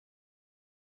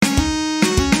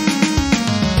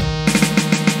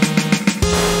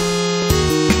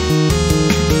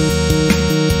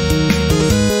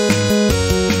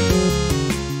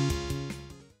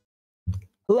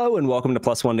Hello and welcome to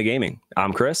Plus One to Gaming.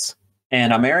 I'm Chris.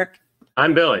 And I'm Eric.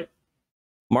 I'm Billy.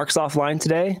 Mark's offline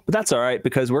today, but that's all right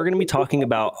because we're going to be talking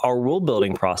about our world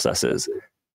building processes.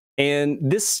 And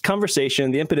this conversation,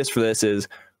 the impetus for this is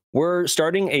we're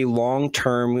starting a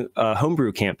long-term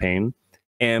homebrew campaign.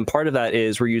 And part of that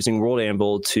is we're using World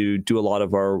Anvil to do a lot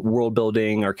of our world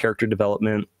building, our character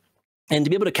development, and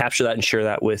to be able to capture that and share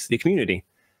that with the community.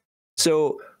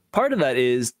 So part of that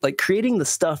is like creating the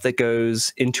stuff that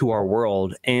goes into our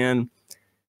world. And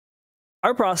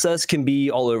our process can be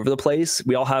all over the place.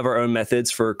 We all have our own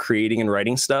methods for creating and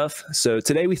writing stuff. So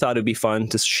today we thought it'd be fun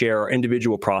to share our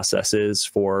individual processes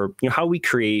for how we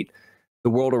create the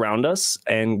world around us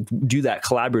and do that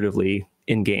collaboratively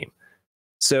in game.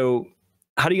 So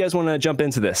how do you guys want to jump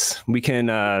into this? We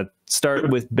can start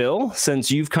with Bill,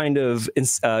 since you've kind of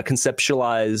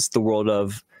conceptualized the world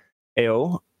of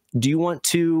AO. Do you want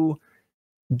to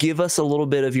give us a little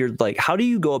bit of your, like, how do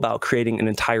you go about creating an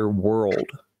entire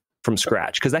world from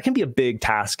scratch? Because that can be a big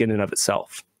task in and of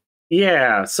itself.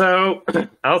 Yeah, so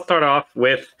I'll start off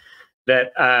with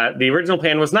that. The original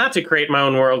plan was not to create my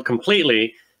own world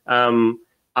completely.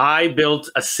 I built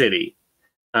a city.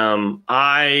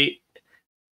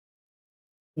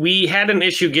 We had an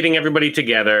issue getting everybody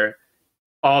together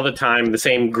all the time, the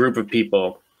same group of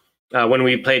people, when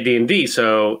we played D&D.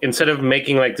 So instead of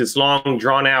making like this long,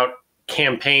 drawn-out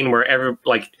campaign where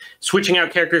switching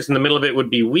out characters in the middle of it would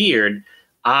be weird,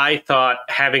 I thought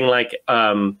having like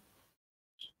an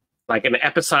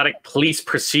episodic police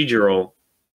procedural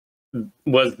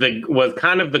was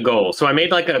kind of the goal. So I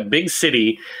made like a big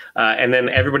city, and then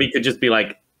everybody could just be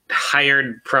like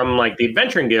hired from like the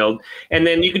Adventuring Guild, and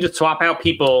then you could just swap out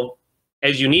people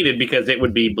as you needed because it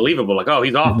would be believable. Like, oh,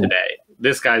 he's off today.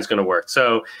 This guy's going to work.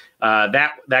 So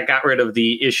that got rid of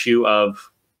the issue of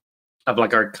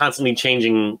like our constantly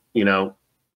changing,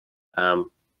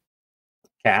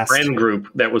 Cast. friend group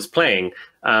that was playing.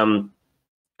 And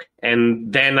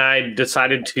then I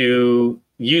decided to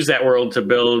use that world to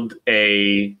build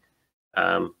an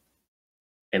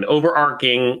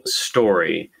overarching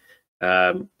story.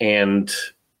 And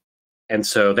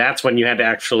so that's when you had to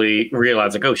actually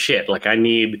realize, like, oh shit, like I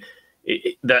need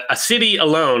a city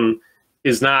alone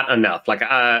is not enough. Like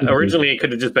originally it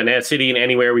could have just been a city in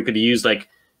anywhere. We could use like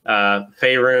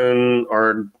Faerun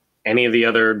or any of the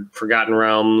other Forgotten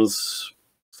Realms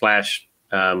 /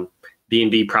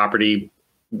 D&D property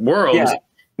worlds. Yeah,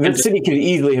 that city could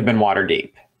easily have been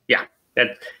Waterdeep. Yeah,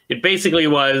 it basically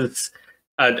was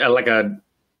like a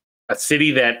city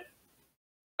that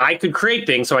I could create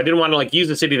things. So I didn't want to like use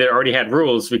a city that already had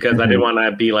rules because I didn't want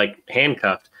to be like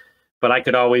handcuffed. But I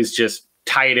could always just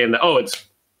tie it in.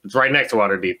 It's right next to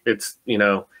Waterdeep. It's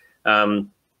I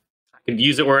could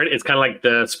use it where it's kind of like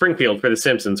the Springfield for The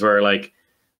Simpsons, where like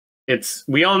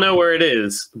we all know where it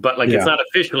is, but like it's not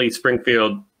officially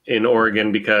Springfield in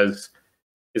Oregon because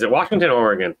is it Washington or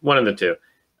Oregon? One of the two.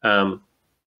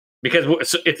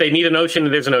 Because if they need an ocean,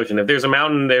 there's an ocean. If there's a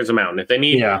mountain, there's a mountain. If they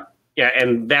need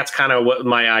and that's kind of what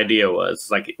my idea was.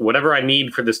 Like whatever I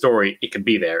need for the story, it could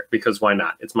be there because why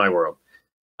not? It's my world.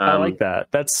 I like that.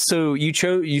 That's so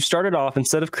you started off,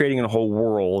 instead of creating a whole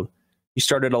world, you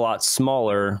started a lot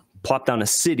smaller, plopped down a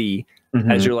city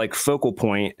as your like focal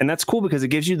point. And that's cool because it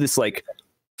gives you this like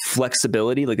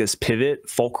flexibility, like this pivot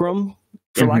fulcrum,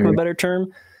 for lack of a better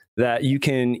term, that you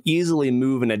can easily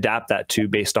move and adapt that to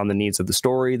based on the needs of the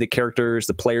story, the characters,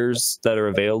 the players that are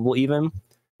available even.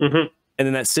 And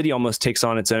then that city almost takes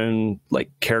on its own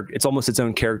like character. It's almost its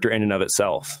own character in and of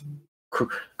itself.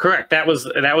 Correct. That was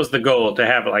the goal, to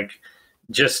have like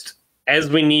just as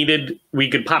we needed, we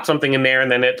could pop something in there and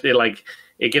then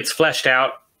it gets fleshed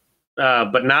out,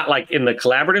 but not like in the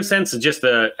collaborative sense. It's just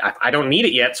I don't need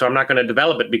it yet, so I'm not going to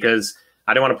develop it because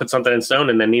I don't want to put something in stone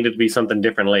and then need it to be something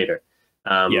different later.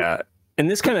 Yeah. And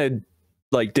this kind of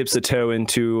like dips a toe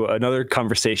into another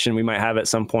conversation we might have at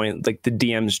some point, like the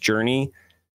DM's journey.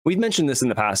 We've mentioned this in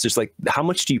the past, just like how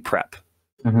much do you prep?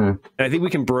 And I think we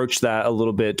can broach that a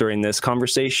little bit during this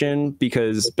conversation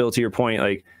because, Bill, to your point,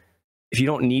 like if you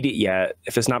don't need it yet,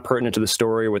 if it's not pertinent to the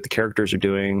story or what the characters are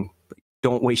doing,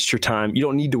 don't waste your time. You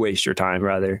don't need to waste your time,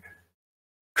 rather,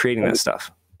 creating that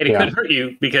stuff. And it could hurt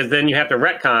you because then you have to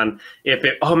retcon. It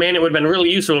would have been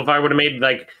really useful if I would have made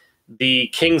like the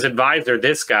King's Advisor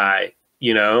this guy,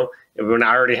 when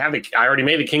I already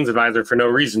made the King's Advisor for no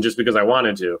reason, just because I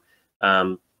wanted to.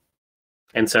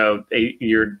 And so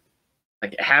you're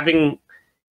like having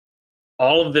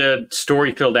all of the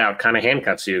story filled out kind of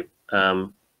handcuffs you.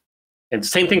 And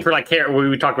same thing for like when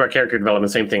we talked about character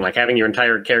development, same thing, like having your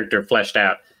entire character fleshed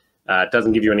out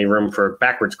doesn't give you any room for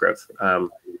backwards growth. I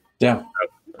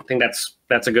think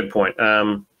that's a good point.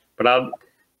 But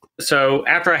so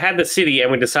after I had the city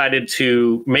and we decided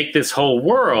to make this whole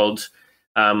world,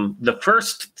 the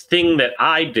first thing that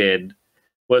I did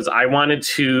was I wanted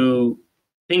to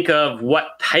think of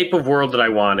what type of world that I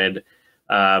wanted.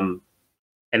 And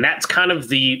that's kind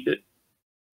of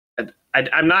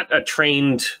I'm not a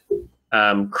trained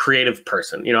creative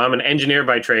person. You know, I'm an engineer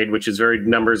by trade, which is very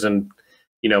numbers and,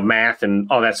 you know, math and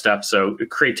all that stuff. So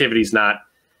creativity is not,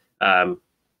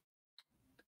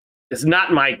 it's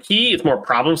not my key. It's more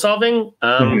problem solving.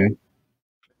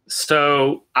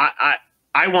 So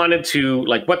I wanted to,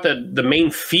 like, what the main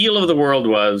feel of the world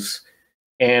was.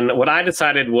 And what I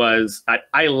decided was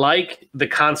I like the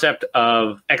concept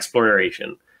of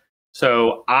exploration.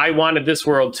 So I wanted this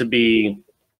world to be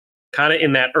kind of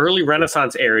in that early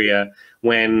Renaissance area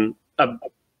when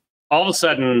all of a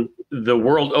sudden the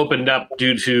world opened up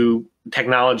due to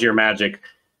technology or magic.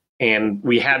 And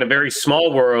we had a very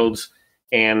small world,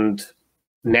 and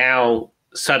now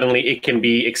suddenly it can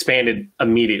be expanded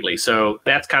immediately. So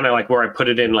that's kind of like where I put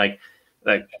it in, like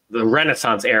the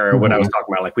Renaissance era, what I was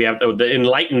talking about. Like we have the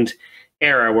enlightened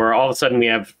era where all of a sudden we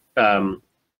have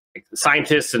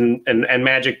scientists and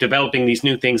magic developing these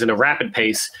new things in a rapid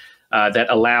pace that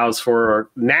allows for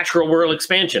natural world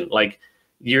expansion. Like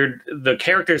the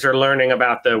characters are learning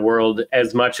about the world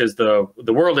as much as the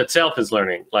world itself is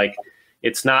learning. Like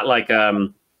it's not like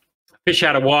fish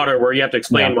out of water where you have to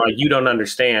explain why you don't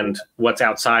understand what's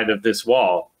outside of this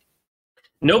wall.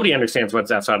 Nobody understands what's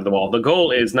outside of the wall. The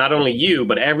goal is not only you,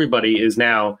 but everybody is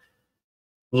now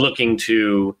looking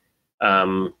to,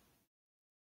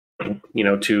 you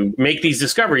know, to make these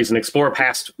discoveries and explore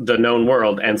past the known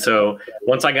world. And so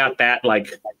once I got that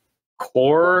like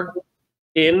core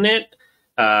in it,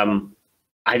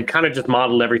 I kind of just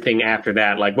modeled everything after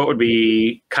that. Like what would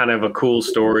be kind of a cool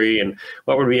story, and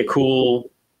what would be a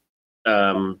cool,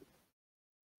 like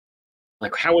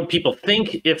how would people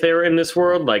think if they were in this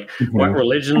world? Like what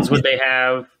religions would they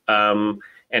have?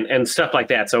 And stuff like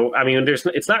that. So, I mean,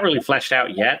 it's not really fleshed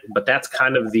out yet, but that's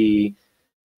kind of the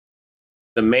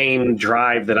main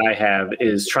drive that I have,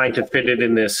 is trying to fit it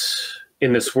in this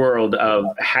world of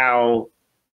how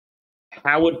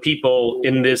would people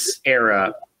in this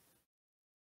era,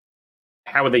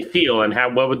 how would they feel, and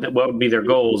what would be their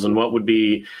goals, and what would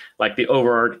be like the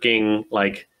overarching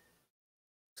like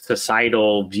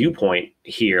societal viewpoint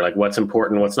here, like what's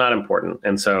important, what's not important.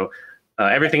 And so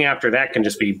everything after that can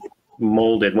just be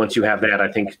molded. Once you have that,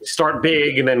 I think start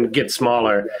big and then get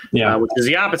smaller, which is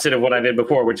the opposite of what I did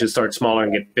before, which is start smaller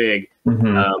and get big.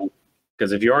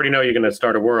 Because if you already know you're going to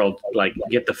start a world, like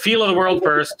get the feel of the world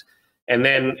first, and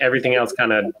then everything else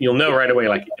kind of, you'll know right away,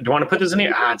 like, do you want to put this in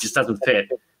here? It just doesn't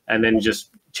fit. And then just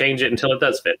change it until it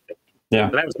does fit. Yeah.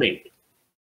 So that was me.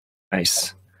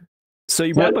 Nice. So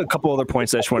you brought up a couple other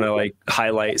points I just want to like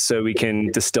highlight so we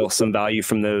can distill some value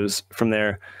from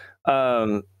there.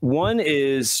 One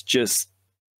is just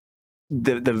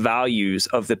the values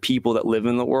of the people that live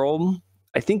in the world.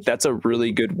 I think that's a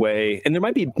really good way, and there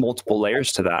might be multiple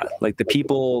layers to that. Like the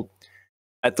people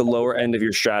at the lower end of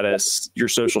your stratus, your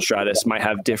social stratus, might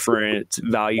have different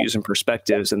values and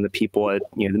perspectives than the people at,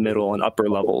 you know, the middle and upper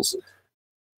levels.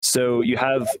 So you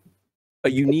have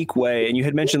a unique way. And you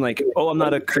had mentioned like, oh, I'm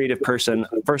not a creative person.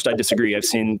 First, I disagree. I've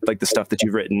seen like the stuff that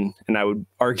you've written, and I would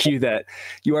argue that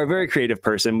you are a very creative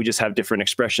person. We just have different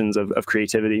expressions of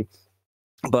creativity.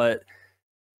 But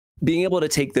being able to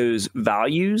take those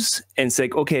values and say,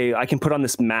 okay, I can put on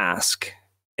this mask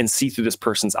and see through this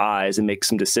person's eyes and make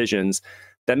some decisions,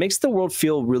 that makes the world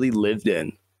feel really lived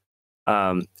in.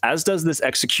 As does this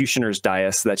executioner's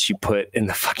dais that you put in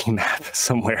the fucking map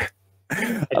somewhere.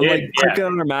 I like clicking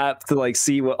on our map to like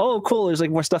see what, oh cool, there's like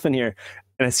more stuff in here,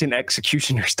 and I see an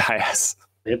executioner's dais.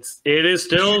 It is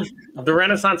still the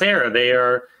Renaissance era. They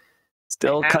are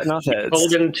still cutting off heads,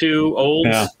 holding to old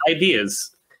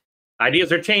ideas.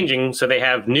 Ideas are changing, so they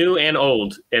have new and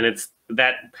old, and it's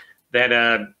that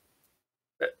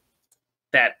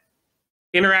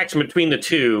interaction between the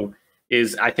two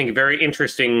is, I think, a very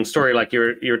interesting story. Like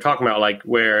you're talking about, like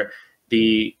where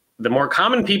the more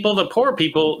common people, the poor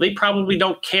people, they probably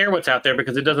don't care what's out there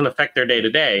because it doesn't affect their day to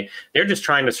day. They're just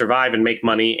trying to survive and make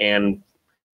money, and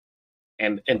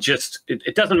just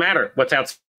it doesn't matter what's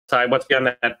outside, what's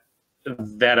beyond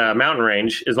that mountain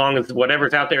range. As long as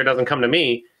whatever's out there doesn't come to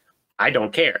me, I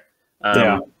don't care.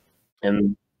 And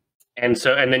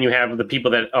then you have the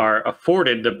people that are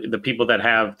afforded, the people that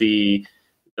have the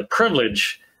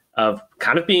privilege of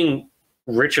kind of being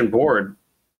rich and bored,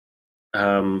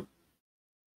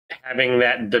 having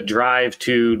the drive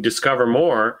to discover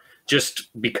more just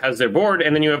because they're bored.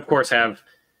 And then you of course have,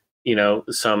 you know,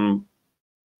 some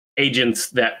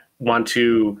agents that want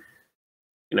to,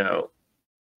 you know,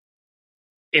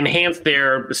 enhance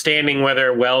their standing,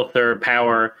 whether wealth or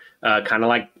power, kind of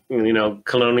like, you know,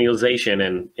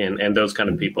 colonialization and those kind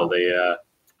of people, the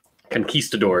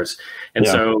conquistadors. And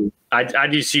so I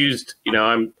just used, you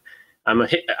know,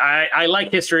 I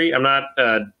like history. I'm not,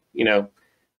 you know,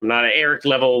 I'm not an Eric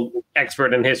level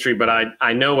expert in history, but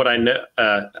I know what I know,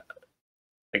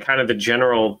 kind of the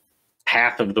general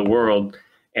path of the world.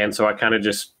 And so I kind of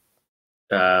just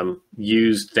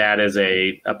used that as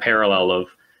a parallel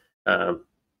of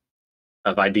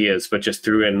ideas, but just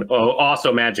threw in, oh,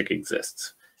 also magic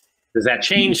exists. Does that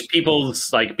change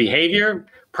people's like behavior?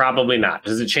 Probably not.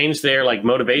 Does it change their like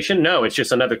motivation? No, it's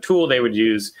just another tool they would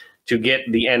use to get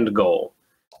the end goal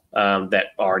that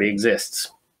already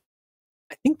exists.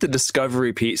 I think the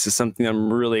discovery piece is something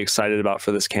I'm really excited about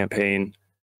for this campaign,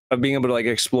 of being able to like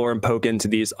explore and poke into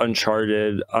these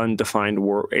uncharted, undefined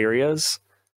areas.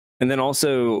 And then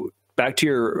also back to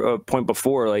your point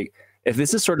before, like if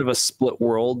this is sort of a split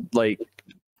world, like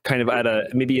kind of at a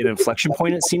maybe an inflection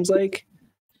point, it seems like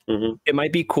it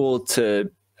might be cool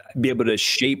to be able to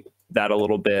shape that a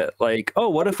little bit. Like, oh,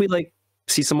 what if we like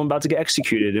see someone about to get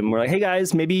executed and we're like, hey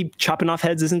guys, maybe chopping off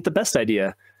heads isn't the best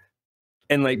idea.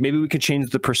 And like, maybe we could change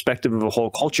the perspective of a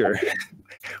whole culture.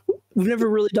 We've never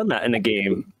really done that in a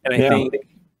game. And I think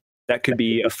that could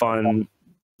be a fun,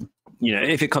 you know,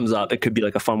 if it comes up, it could be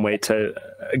like a fun way to,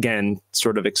 again,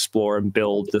 sort of explore and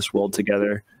build this world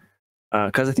together.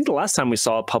 Because I think the last time we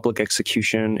saw a public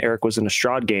execution, Eric, was in a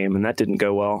Strahd game, and that didn't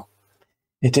go well.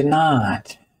 It did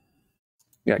not.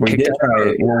 We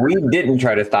didn't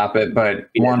try to stop it, but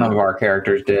one of our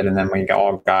characters did, and then we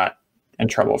all got in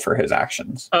trouble for his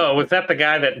actions. Oh, was that the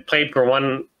guy that played for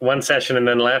one session and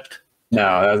then left?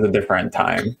 No, that was a different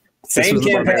time. Same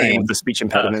campaign with the speech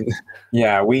impediment.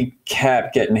 Yeah, we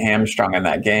kept getting hamstrung in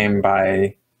that game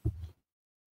by,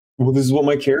 well, this is what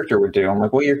my character would do. I'm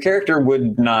like, well, your character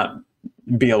would not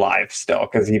be alive still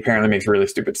because he apparently makes really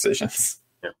stupid decisions.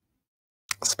 Yeah.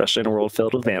 Especially in a world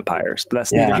filled with vampires. But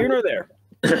that's neither here nor there.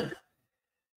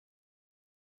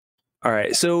 All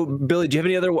right. So, Billy, do you have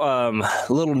any other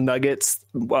little nuggets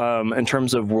in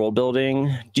terms of world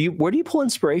building? Where do you pull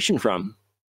inspiration from?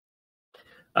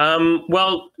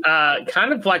 Well,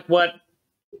 kind of like what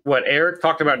Eric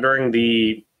talked about during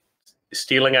the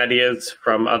stealing ideas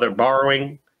from other,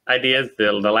 borrowing ideas,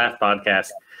 the last podcast.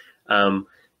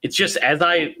 It's just as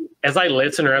I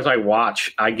listen or as I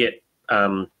watch, I get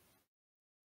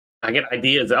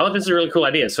ideas. Oh, this is a really cool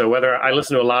idea. So whether I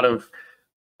listen to a lot of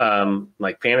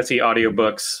like fantasy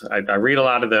audiobooks, I read a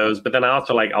lot of those, but then I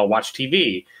also I'll watch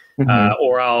TV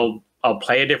or I'll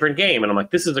play a different game, and I'm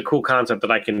like, this is a cool concept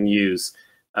that I can use.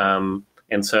 And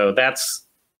so that's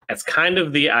kind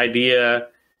of the idea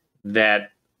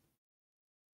that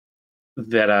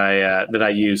I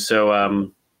use.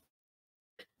 So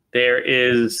there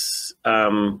is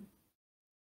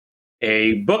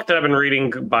a book that I've been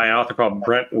reading by an author called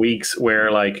Brent Weeks,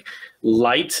 where like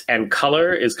light and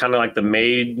color is kind of like the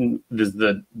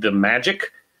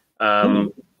magic.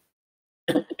 And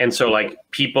so like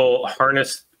people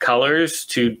harness colors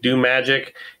to do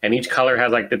magic, and each color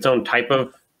has like its own type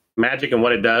of magic and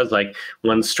what it does. Like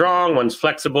one's strong, one's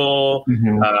flexible.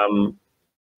 And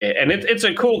it's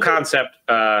a cool concept.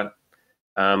 I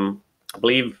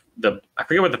believe I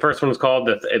forget what the first one was called.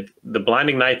 The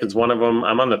Blinding Knife is one of them.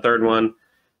 I'm on the third one.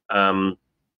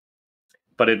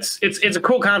 But it's a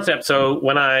cool concept. So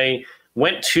when I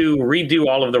went to redo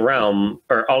all of the realm,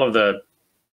 or all of the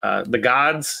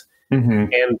gods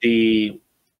and the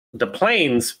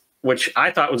planes, which I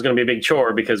thought was going to be a big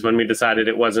chore, because when we decided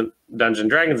it wasn't Dungeons and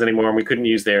Dragons anymore and we couldn't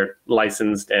use their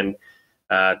licensed and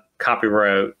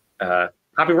copywritten,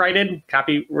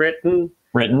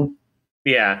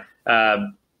 yeah,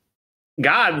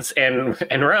 gods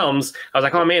and realms, I was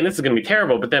like, oh man, this is going to be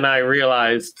terrible. But then I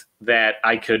realized that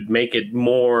I could make it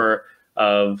more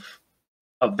of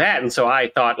that. And so I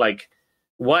thought, like,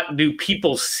 what do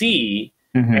people see?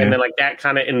 And then like that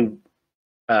kind of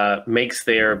makes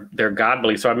their god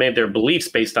belief. So I made their beliefs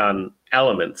based on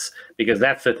elements, because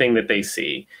that's the thing that they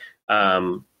see.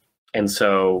 And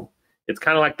so it's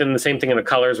kind of like the same thing in the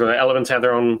colors, where the elements have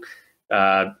their own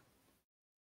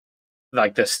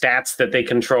like the stats that they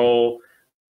control,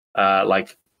 and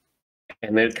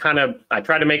it kind of, I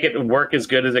tried to make it work as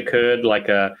good as it could. Like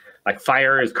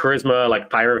fire is charisma, like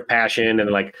fire of passion,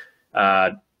 and like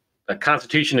the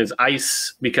constitution is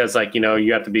ice, because like,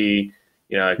 you have to be,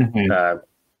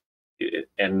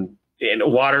 and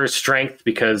water is strength,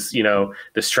 because the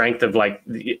strength of like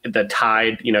the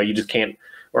tide, you just can't,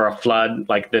 or a flood,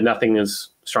 like nothing is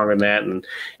stronger than that,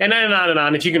 and on and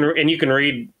on. If you can,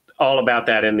 read all about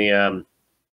that in the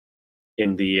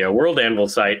World Anvil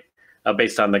site.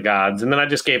 based on the gods, and then I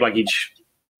just gave like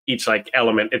each like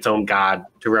element its own god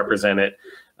to represent it.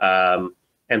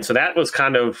 And so that was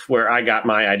kind of where I got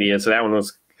my idea. So that one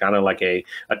was kind of like a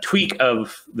tweak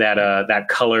of that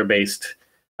color based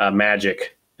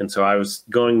magic. And so I was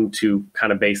going to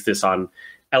kind of base this on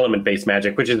element based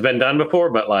magic, which has been done before,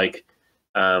 but like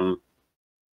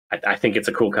I think it's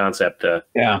a cool concept.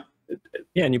 Yeah,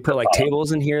 and you put like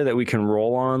tables in here that we can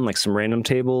roll on, like some random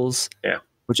tables. Yeah,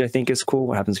 which I think is cool.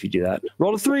 What happens if you do that?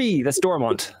 Roll a 3. That's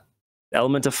Dormont.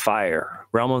 Element of fire.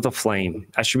 Realm of the flame.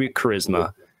 Attribute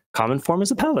charisma. Common form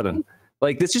is a paladin.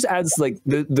 Like this just adds like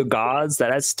the gods,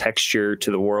 that adds texture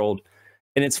to the world.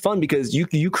 And it's fun because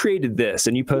you created this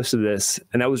and you posted this,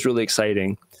 and that was really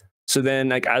exciting. So then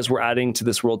like as we're adding to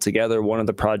this world together, one of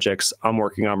the projects I'm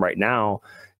working on right now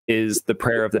is the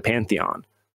prayer of the Pantheon.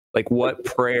 Like what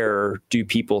prayer do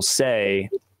people say?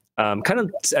 I'm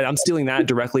stealing that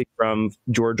directly from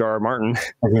George R. R. Martin. I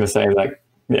was going to say like,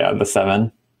 yeah, the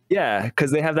 7. Yeah,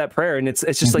 because they have that prayer, and it's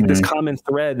just like this common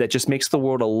thread that just makes the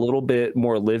world a little bit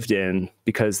more lived in,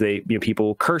 because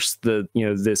people curse the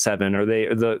 7, or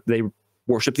they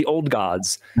worship the old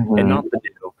gods and not the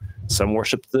new. Some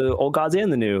worship the old gods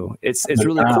and the new. It's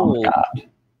really cool. God.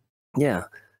 Yeah.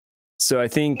 So I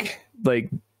think like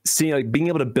seeing like being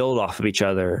able to build off of each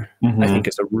other, I think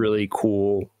is a really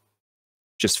cool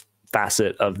just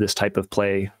facet of this type of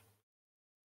play.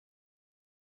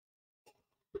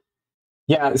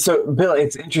 Yeah, so Bill,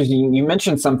 it's interesting. You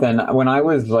mentioned something when I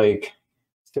was like,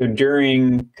 so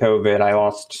during COVID, I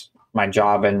lost my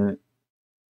job, and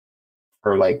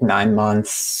for like 9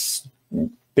 months,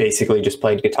 basically just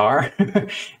played guitar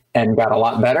and got a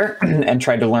lot better and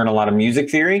tried to learn a lot of music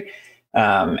theory.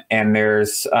 And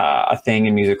there's a thing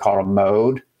in music called a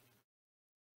mode.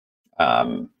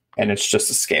 And it's just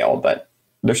a scale, but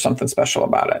there's something special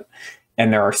about it.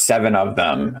 And there are 7 of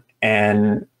them.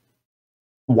 And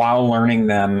while learning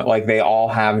them, like they all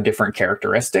have different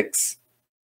characteristics,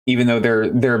 even though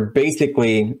they're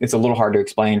basically, it's a little hard to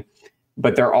explain,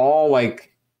 but they're all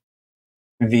like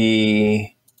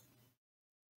the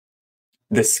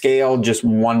scale just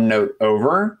one note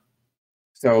over.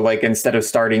 So like instead of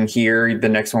starting here, the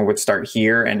next one would start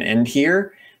here and end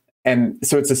here. And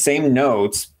so it's the same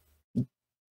notes,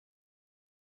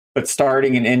 but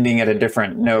starting and ending at a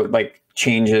different note like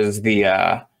changes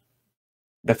the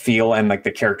feel and like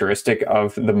the characteristic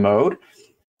of the mode.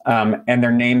 And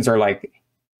their names are like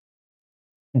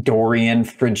Dorian,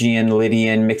 Phrygian,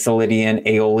 Lydian, Mixolydian,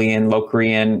 Aeolian,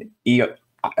 Locrian,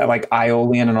 like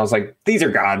Iolian. And I was like, these are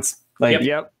gods. Like,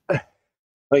 yep.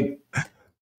 Like,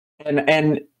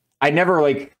 and I never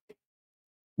like,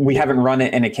 we haven't run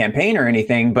it in a campaign or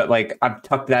anything, but like I've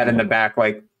tucked that in the back.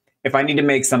 Like if I need to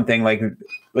make something like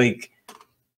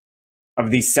of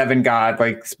these 7 god,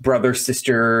 like brother,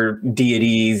 sister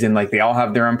deities, and like they all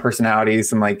have their own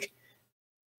personalities, and like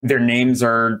their names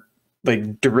are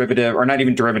like derivative, or not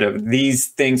even derivative. These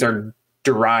things are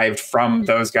derived from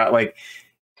those gods. Like,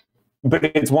 but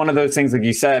it's one of those things, like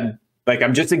you said, like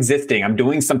I'm just existing. I'm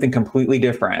doing something completely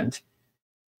different,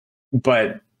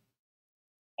 but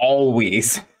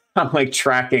always I'm like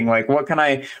tracking, like what can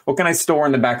I store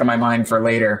in the back of my mind for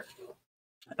later?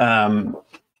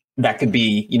 That could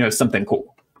be, something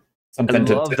cool, something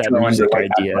I love that music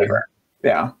idea.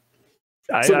 Yeah.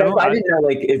 I didn't know,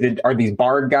 like, are these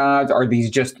bard gods? Are these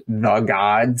just the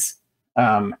gods?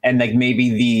 And like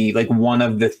maybe one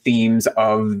of the themes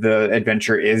of the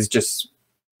adventure is just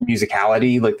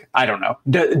musicality. Like, I don't know.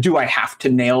 Do I have to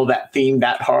nail that theme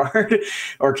that hard,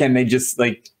 or can they just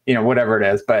like, whatever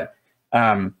it is? But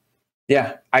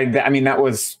yeah, I mean, that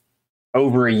was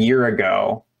over a year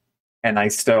ago. And I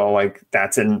still like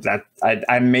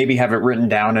I maybe have it written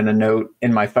down in a note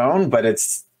in my phone, but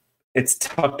it's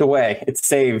tucked away. It's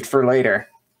saved for later.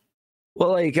 Well,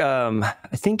 like I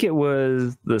think it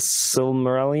was the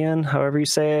Silmarillion, however you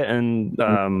say it, and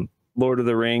Lord of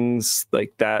the Rings,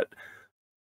 like that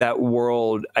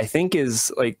world, I think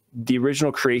is like the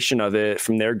original creation of it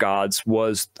from their gods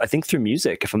was, I think, through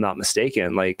music, if I'm not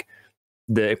mistaken. Like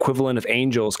the equivalent of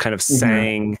angels kind of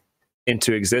sang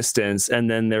into existence, and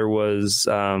then there was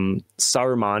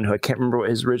Sauron, who I can't remember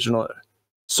what his original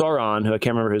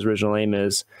name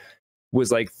is,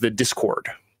 was like the discord,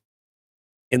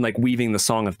 and like weaving the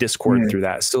song of discord through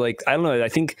that. So like, I don't know, I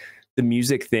think the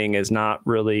music thing is not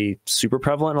really super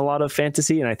prevalent in a lot of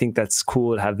fantasy, and I think that's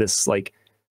cool to have this like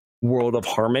world of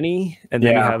harmony, and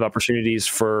then you have opportunities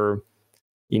for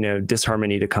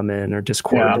disharmony to come in, or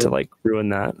discord to like ruin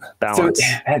that balance.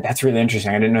 So that's really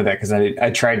interesting. I didn't know that, because I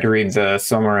tried to read the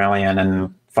Silmarillion,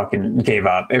 and fucking gave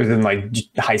up. It was in like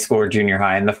high school or junior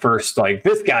high, and the first like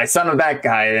this guy, son of that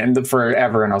guy, and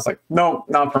forever, and I was like, nope,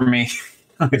 not for me.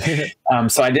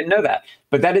 So I didn't know that,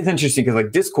 but that is interesting because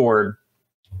like Discord,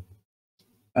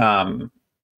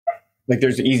 like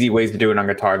there's easy ways to do it on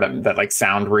guitar that like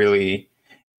sound really.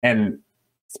 And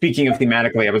speaking of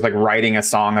thematically, I was like writing a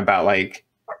song about like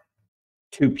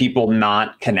two people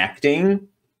not connecting,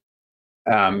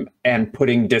 and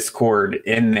putting Discord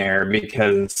in there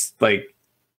because like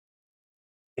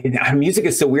music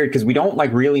is so weird because we don't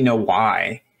like really know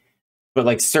why, but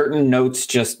like certain notes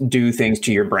just do things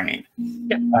to your brain.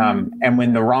 Yeah. And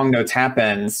when the wrong notes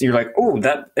happens, you're like, oh,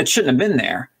 that it shouldn't have been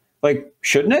there. Like,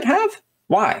 shouldn't it have?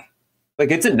 Why?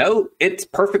 Like, it's a note. It's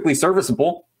perfectly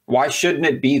serviceable. Why shouldn't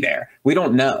it be there? We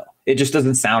don't know. It just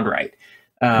doesn't sound right.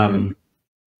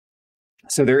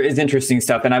 So there is interesting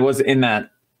stuff. And I was in that,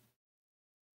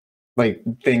 like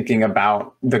thinking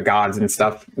about the gods and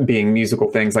stuff being musical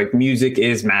things. Like music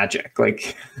is magic.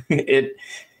 Like it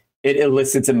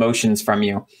elicits emotions from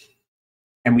you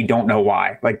and we don't know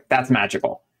why. Like that's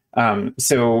magical.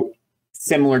 So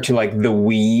similar to like the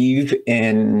weave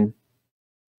in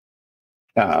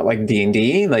like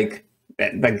DnD, like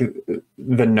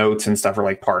the notes and stuff are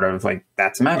like part of like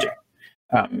that's magic.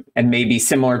 And maybe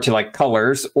similar to like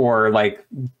colors or like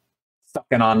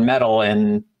sucking on metal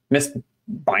and mist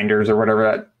binders or whatever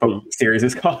that book series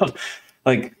is called.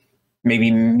 Like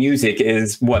maybe music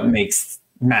is what makes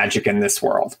magic in this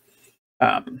world.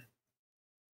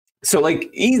 So like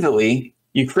easily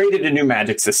you created a new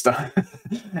magic system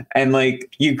and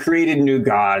like you created new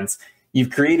gods. You've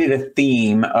created a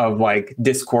theme of like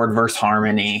discord versus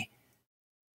harmony,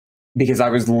 because I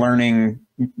was learning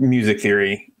music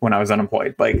theory when I was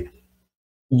unemployed. Like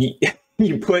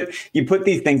you put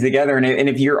these things together, and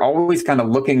if you're always kind of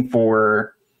looking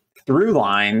for through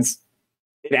lines,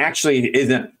 it actually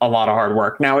isn't a lot of hard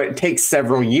work. Now it takes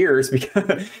several years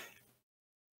because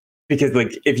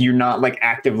like if you're not like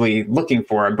actively looking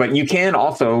for it, but you can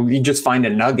also, you just find a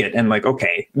nugget and like,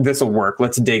 okay, this will work.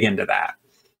 Let's dig into that.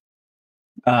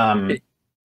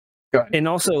 Go ahead. And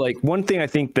also like one thing I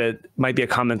think that might be a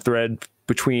common thread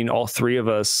between all three of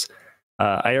us,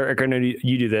 Eric, I know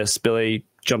you do this, Billy,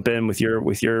 jump in with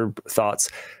your thoughts.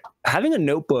 Having a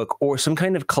notebook or some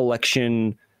kind of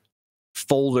collection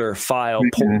folder, file,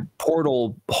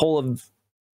 portal, whole of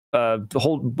the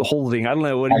whole thing. I don't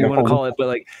know what you want to call it, but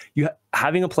like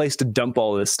having a place to dump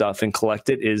all this stuff and collect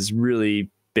it is really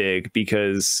big,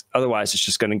 because otherwise it's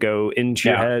just going to go into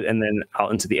your head and then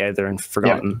out into the ether and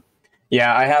forgotten.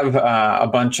 Yeah, I have a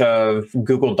bunch of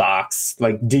Google Docs,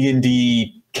 like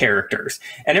D&D characters,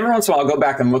 and every once in a while I'll go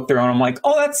back and look through and I'm like,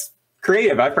 oh, that's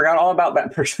creative. I forgot all about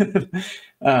that person.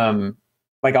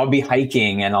 Like I'll be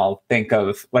hiking and I'll think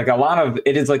of like a lot of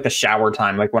it is like the shower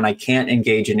time, like when I can't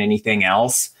engage in anything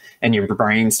else and your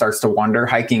brain starts to wander.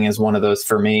 Hiking is one of those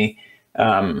for me.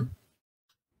 I'll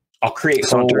create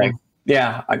sauntering.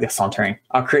 I guess sauntering.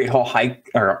 I'll create whole hike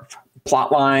or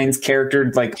plot lines,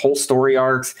 character, like whole story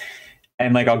arcs.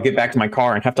 And like, I'll get back to my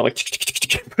car and have to like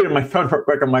put in my phone real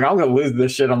quick. I'm like, I'm going to lose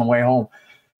this shit on the way home.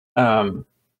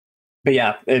 But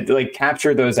yeah, like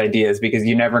capture those ideas, because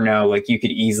you never know, like you could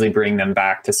easily bring them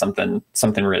back to something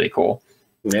really cool.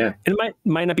 Yeah. It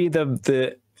might not be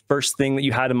the first thing that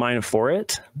you had in mind for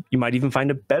it. You might even find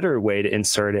a better way to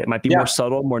insert it. It might be more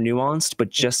subtle, more nuanced,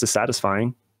 but just as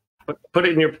satisfying. Put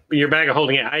it in your bag of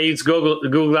holding it. I use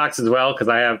Google Docs as well, because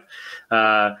I have,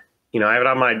 I have it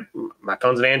on my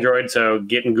phone's an Android, so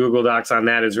getting Google Docs on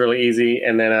that is really easy.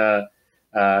 And then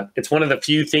it's one of the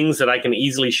few things that I can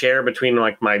easily share between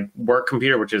like my work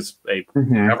computer, which is a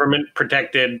government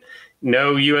protected,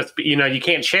 no USB. You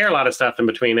can't share a lot of stuff in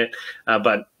between it.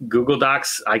 But Google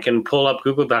Docs, I can pull up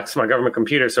Google Docs on my government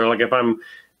computer. So like if I'm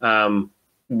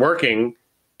working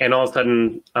and all of a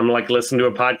sudden I'm like listening to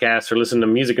a podcast or listening to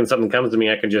music and something comes to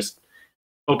me, I can just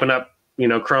open up,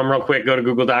 Chrome real quick, go to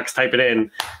Google Docs, type it in,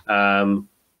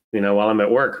 while I'm at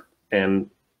work,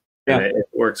 and it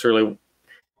works really,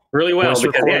 really well,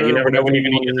 because you never know when you're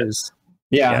going to use it.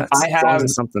 Yeah, I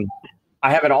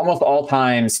have at almost all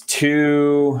times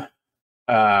two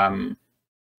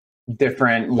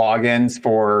different logins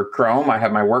for Chrome. I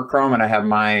have my work Chrome and I have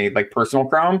my like personal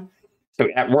Chrome. So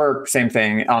at work, same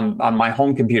thing. On my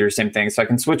home computer, same thing. So I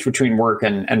can switch between work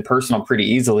and personal pretty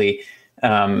easily.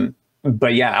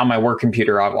 But yeah, on my work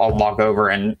computer, I'll log over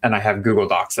and I have Google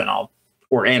Docs and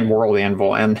World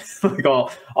Anvil and like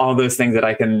all those things that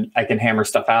I can hammer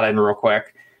stuff out in real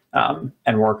quick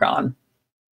and work on.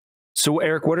 So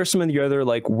Eric, what are some of the other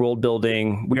like world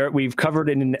building? We've covered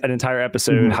in an entire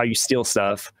episode how you steal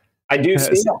stuff. I do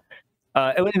steal.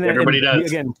 Everybody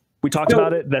does. Again, we talked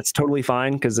about it. That's totally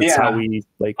fine because it's how we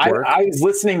like work. I was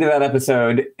listening to that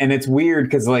episode, and it's weird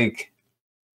because like,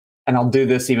 and I'll do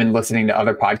this even listening to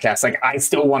other podcasts. Like, I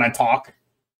still want to talk,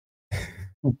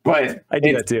 but I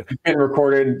do that too. It's been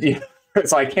recorded,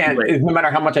 so I can't. Right. No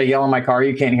matter how much I yell in my car,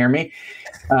 you can't hear me.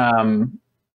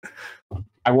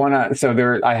 I want to.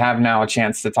 So I have now a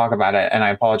chance to talk about it, and I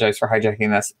apologize for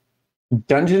hijacking this.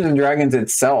 Dungeons and Dragons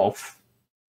itself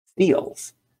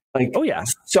steals. Like, oh yeah,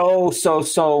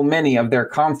 so many of their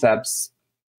concepts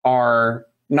are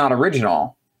not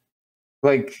original.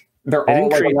 Like, they're all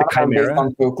like, a lot of them based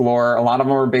on folklore. A lot of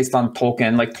them are based on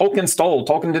Tolkien. Like, Tolkien stole.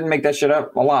 Tolkien didn't make that shit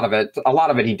up. A lot of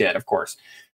it he did, of course.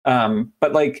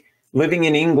 But like, living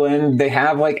in England, they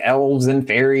have like elves and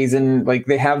fairies, and like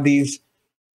they have these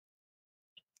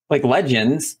like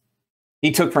legends. He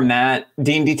took from that.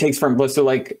 D&D takes from, so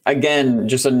like, again,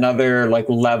 just another like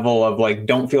level of like,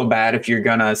 don't feel bad if you're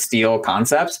gonna steal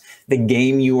concepts. The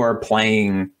game you are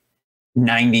playing,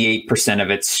 98%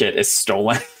 of its shit is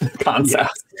stolen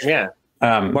concepts. Yeah.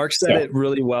 Mark said it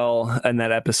really well in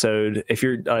that episode. If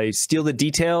you're steal the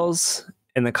details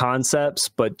and the concepts,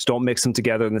 but don't mix them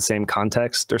together in the same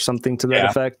context or something to that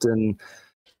effect. And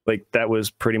like, that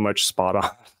was pretty much spot on.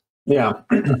 Yeah.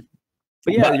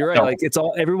 But yeah, you're right. Like, it's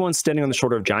all, everyone's standing on the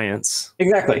shoulder of giants.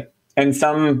 Exactly. And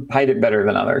some hide it better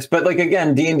than others. But like,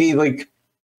 again, D&D, like,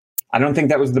 I don't think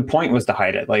that was the point, was to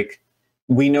hide it. Like,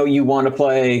 we know you want to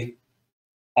play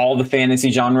all the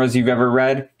fantasy genres you've ever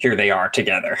read. Here they are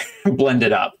together,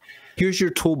 blended up. Here's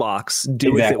your toolbox.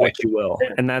 Do with it what you will.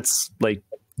 And that's like,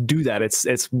 do that. It's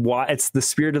the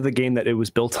spirit of the game that it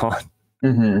was built on.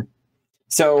 Mm-hmm.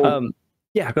 So,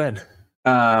 yeah, go ahead.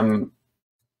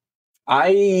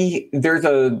 There's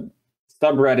a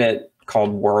subreddit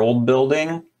called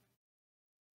Worldbuilding,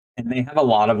 and they have a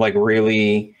lot of like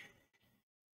really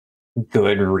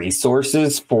good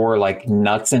resources for like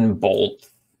nuts and bolts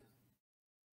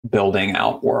building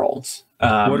out worlds.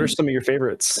 What are some of your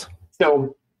favorites?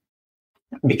 So,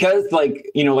 because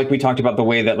like, like we talked about the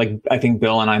way that like, I think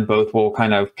Bill and I both will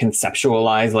kind of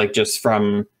conceptualize, like, just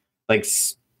from like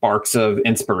sparks of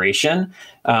inspiration,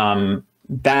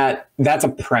 that's a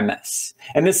premise.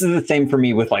 And this is the same for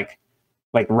me with like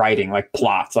writing, like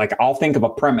plots. Like, I'll think of a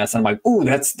premise and I'm like, ooh,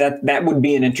 that would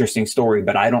be an interesting story,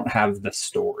 but I don't have the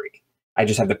story. I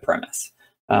just have the premise.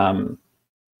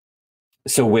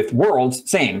 So with worlds,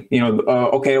 same,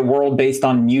 okay, a world based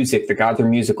on music, the gods are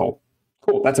musical.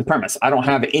 Cool, that's a premise. I don't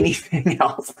have anything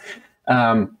else.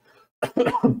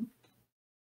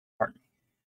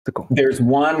 There's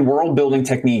one, world building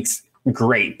techniques,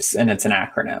 GRAPES, and it's an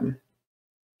acronym.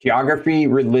 Geography,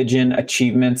 religion,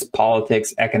 achievements,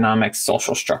 politics, economics,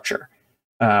 social structure.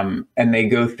 And they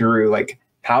go through like,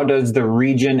 how does the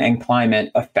region and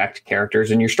climate affect characters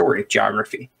in your story?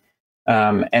 Geography.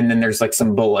 And then there's like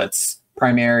some bullets,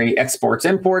 primary, exports,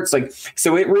 imports. Like,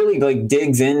 so it really like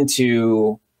digs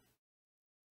into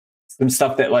some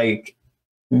stuff that like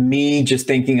me just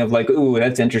thinking of like, ooh,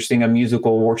 that's interesting, a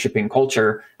musical worshiping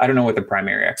culture. I don't know what the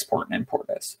primary export and import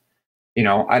is.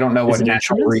 I don't know what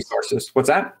natural resources. What's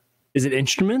that? Is it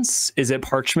instruments? Is it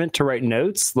parchment to write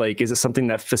notes? Like, is it something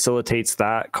that facilitates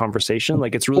that conversation?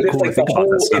 Like, it's really cool to think about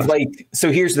that stuff. Like,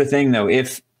 so here's the thing though,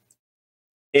 if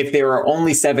there are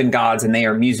only 7 gods and they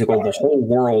are musical, the whole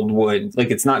world would, like,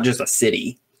 it's not just a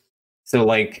city. So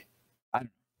like,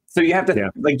 so you have to,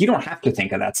 like, you don't have to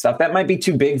think of that stuff. That might be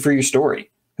too big for your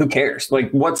story. Who cares? Like,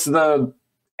 what's the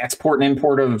export and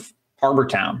import of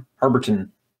Harbortown?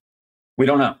 We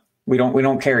don't know. We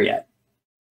don't care yet.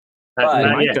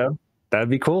 But that'd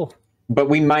be cool. But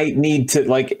we might need to,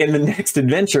 like, in the next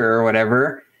adventure or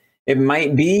whatever, it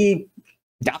might be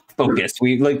doc focused.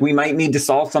 We might need to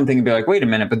solve something and be like, wait a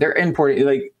minute, but they're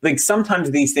importing. Like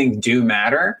sometimes these things do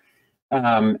matter,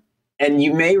 and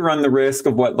you may run the risk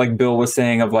of what like Bill was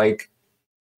saying of like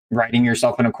writing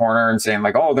yourself in a corner and saying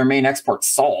like, oh, their main export's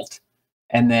salt.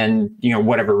 And then,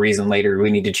 whatever reason later,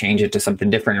 we need to change it to something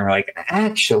different. And we're like,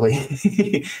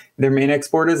 actually, their main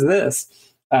export is this.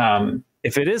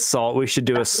 If it is salt, we should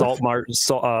do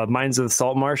a Mines of the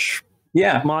Salt Marsh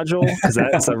module, because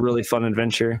that's a really fun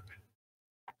adventure.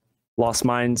 Lost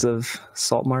Mines of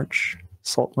Salt Marsh.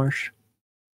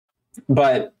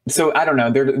 But so I don't know.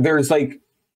 There's like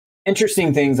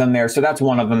interesting things on there. So that's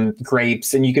one of them,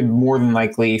 grapes. And you could more than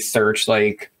likely search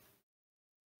like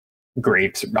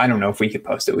grapes. I don't know if we could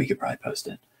post it. We could probably post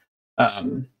it.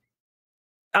 I'm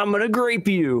gonna grape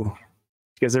you.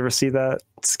 You guys ever see that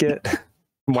skit?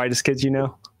 Whitest Kids,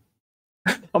 I'm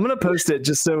gonna post it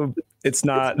just so it's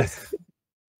not.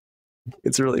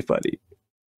 It's really funny.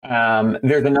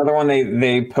 There's another one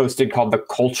they posted called the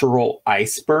Cultural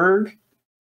Iceberg.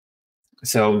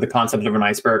 So the concept of an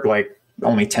iceberg, like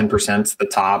only 10% is the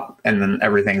top, and then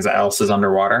everything else is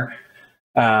underwater.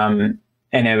 And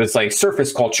it was like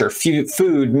surface culture,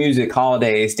 food, music,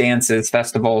 holidays, dances,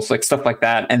 festivals, like stuff like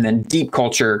that. And then deep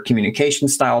culture, communication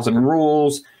styles and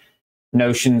rules,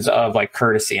 notions of like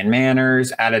courtesy and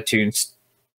manners, attitudes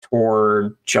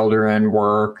toward children,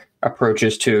 work,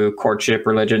 approaches to courtship,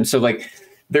 religion. So like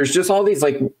there's just all these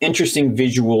like interesting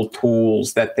visual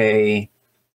tools that they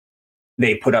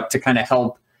put up to kind of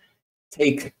help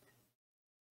take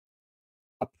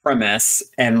a premise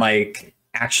and like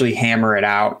actually hammer it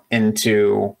out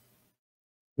into,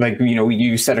 like, you know,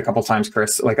 you said a couple times,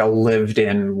 Chris, like a lived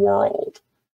in world.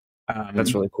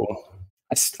 That's really cool.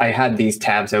 I had these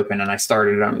tabs open and I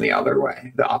started them the other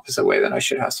way, the opposite way that I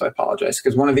should have. So I apologize,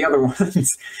 because one of the other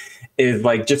ones is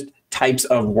like just types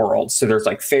of worlds. So there's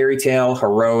like fairy tale,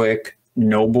 heroic,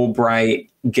 noble, bright,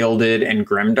 gilded, and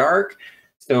grimdark.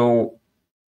 So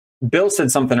Bill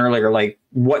said something earlier, like,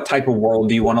 what type of world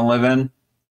do you want to live in?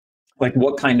 Like,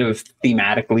 what kind of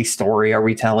thematically story are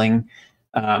we telling?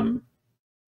 A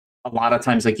lot of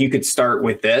times, like, you could start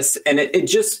with this, and it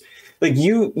just, like,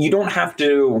 you don't have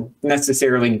to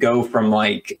necessarily go from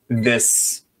like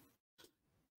this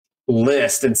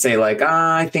list and say like,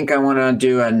 I think I want to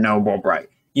do a noble bright.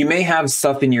 You may have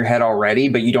stuff in your head already,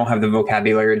 but you don't have the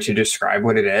vocabulary to describe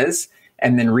what it is.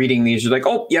 And then reading these, you're like,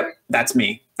 oh, yep, that's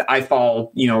me. I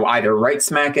fall, you know, either right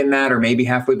smack in that or maybe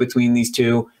halfway between these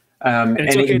two. And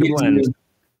it's okay to blend.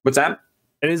 What's that?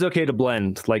 It is okay to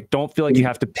blend. Like, don't feel like you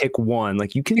have to pick one.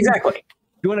 Like, you can exactly.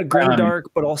 You want a grim dark,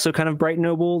 but also kind of bright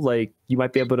noble. Like, you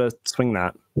might be able to swing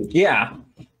that. Yeah.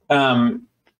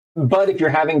 But if you're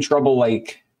having trouble,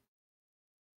 like,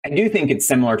 I do think it's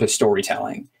similar to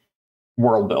storytelling,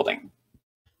 world building.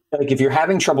 Like, if you're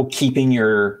having trouble keeping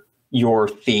your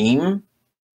theme,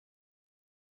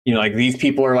 you know, like, these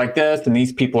people are like this and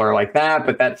these people are like that,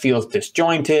 but that feels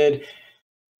disjointed.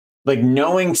 Like,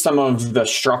 knowing some of the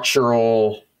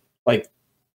structural, like,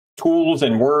 tools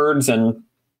and words and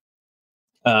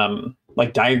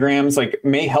like diagrams, like,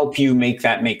 may help you make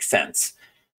that make sense.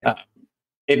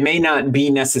 It may not be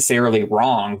necessarily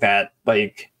wrong that,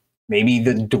 like, maybe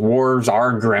the dwarves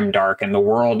are grimdark and the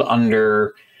world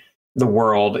under the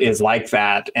world is like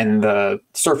that, and the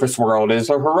surface world is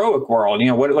a heroic world. You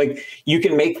know what? Like, you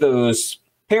can make those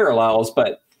parallels,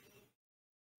 but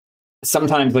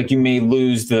sometimes, like, you may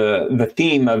lose the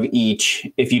theme of each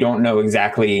if you don't know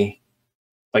exactly,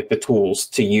 like, the tools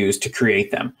to use to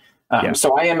create them.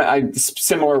 So I'm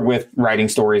similar with writing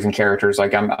stories and characters.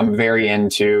 Like, I'm very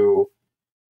into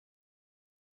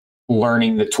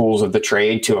learning the tools of the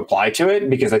trade to apply to it,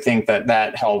 because I think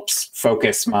that helps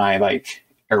focus my, like,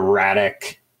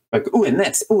 erratic, like, ooh, and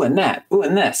this, ooh, and that, ooh,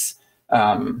 and this,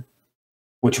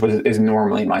 which is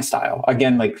normally my style.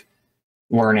 Again, like,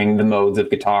 learning the modes of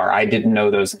guitar. I didn't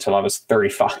know those until I was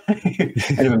 35.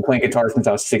 I've been playing guitar since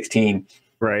I was 16.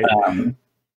 Right.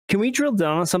 Can we drill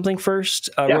down on something first,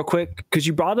 real quick? Because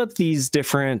you brought up these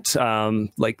different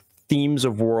like themes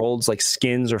of worlds, like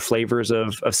skins or flavors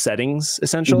of settings,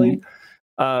 essentially.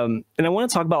 And I want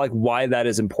to talk about, like, why that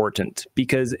is important,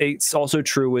 because it's also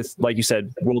true with, like you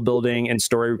said, world building and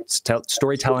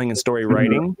storytelling and story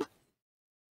writing.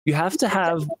 You have to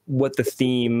have what the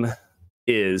theme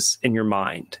is in your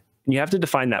mind, and you have to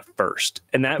define that first.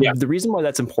 And that the reason why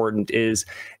that's important is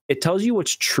it tells you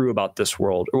what's true about this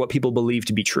world, or what people believe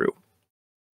to be true.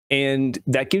 And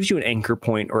that gives you an anchor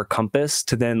point or a compass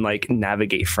to then, like,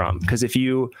 navigate from. Because if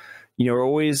you are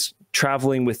always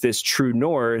traveling with this true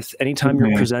north, anytime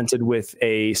you're presented with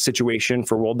a situation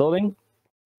for world building,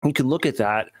 you can look at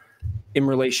that in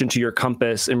relation to your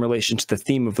compass, in relation to the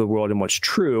theme of the world and what's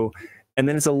true. And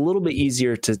then it's a little bit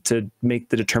easier to make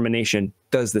the determination,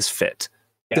 does this fit?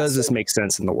 Yes. Does this make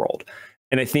sense in the world?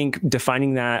 And I think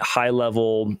defining that high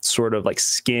level sort of like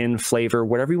skin, flavor,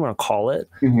 whatever you want to call it,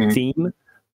 theme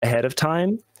ahead of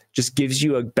time just gives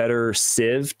you a better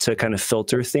sieve to kind of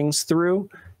filter things through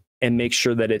and make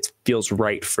sure that it feels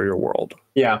right for your world.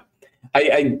 Yeah.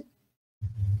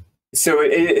 So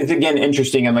it's, again,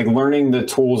 interesting, and like learning the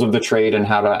tools of the trade and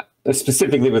how to,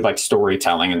 specifically with like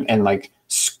storytelling and like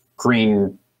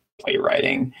screenplay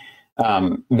writing.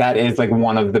 That is like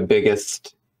one of the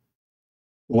biggest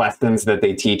lessons that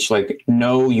they teach. Like,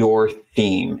 know your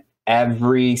theme.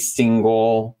 Every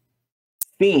single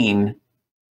scene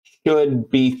should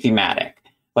be thematic.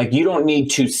 Like, you don't need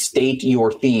to state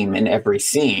your theme in every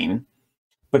scene,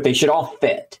 but they should all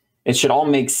fit. It should all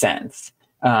make sense.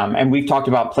 And we've talked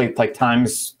about like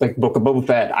times like Book of Boba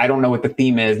Fett. I don't know what the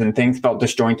theme is, and things felt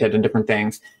disjointed and different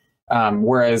things.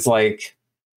 Whereas like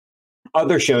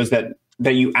other shows that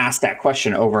that you ask that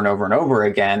question over and over and over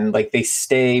again, like they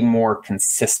stay more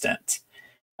consistent.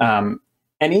 And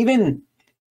even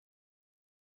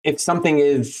if something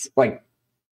is like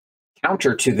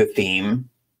counter to the theme,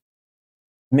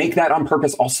 make that on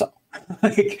purpose also.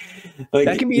 like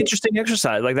that can be interesting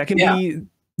exercise. Like that can be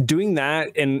doing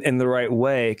that in the right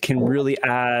way can really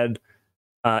add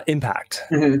impact.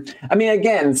 I mean,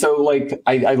 again, so like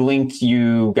I linked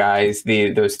you guys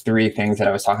those 3 things that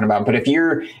I was talking about. But if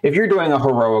you're doing a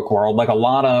heroic world, like a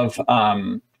lot of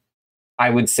I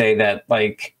would say that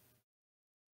like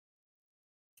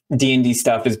D&D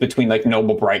stuff is between like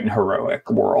noble, bright, and heroic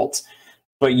worlds.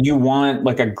 But you want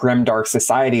like a grim, dark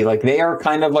society, like they are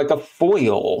kind of like a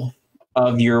foil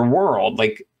of your world.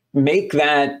 Like make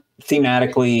that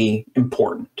thematically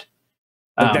important.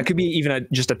 Like that could be even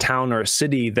just a town or a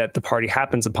city that the party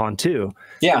happens upon too.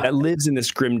 Yeah, that lives in this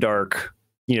grim, dark,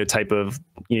 type of.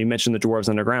 You mentioned the dwarves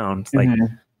underground. Like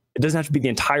it doesn't have to be the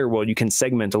entire world. You can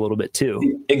segment a little bit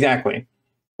too. Exactly,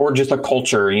 or just a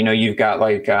culture. You've got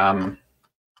like I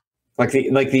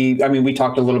mean, we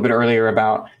talked a little bit earlier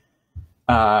about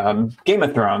Game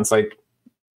of Thrones. Like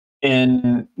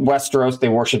in Westeros, they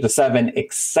worship the 7,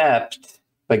 except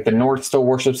like the North still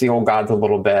worships the old gods a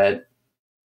little bit.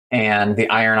 And the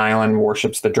Iron Island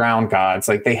worships the drowned gods.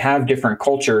 Like they have different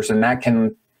cultures, and that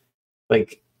can,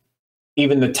 like,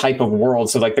 even the type of world.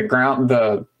 So like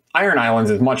the Iron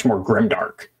Islands is much more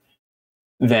grimdark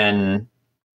than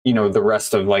the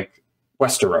rest of like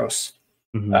Westeros.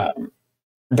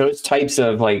 Those types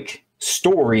of like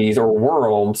stories or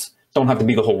worlds don't have to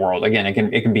be the whole world. Again,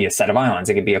 it can be a set of islands.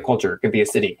 It could be a culture. It could be a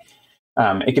city.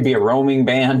 It could be a roaming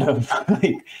band of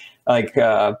like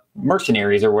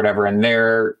mercenaries or whatever, and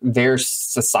their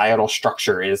societal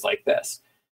structure is like this.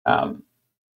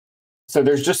 So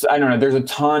there's just, I don't know, there's a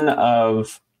ton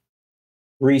of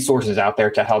resources out there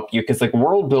to help you, because like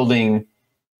world building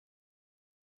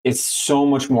is so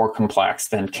much more complex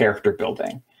than character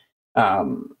building,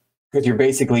 because you're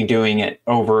basically doing it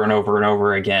over and over and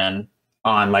over again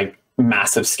on like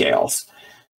massive scales.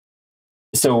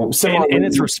 So and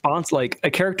it's like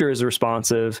a character is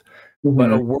responsive,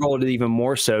 but a world is even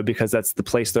more so, because that's the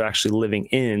place they're actually living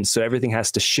in. So everything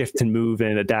has to shift and move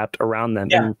and adapt around them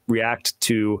and react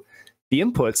to the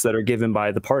inputs that are given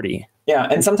by the party. Yeah,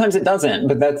 and sometimes it doesn't,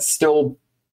 but that's still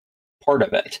part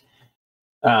of it.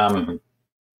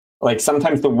 Like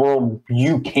sometimes the world,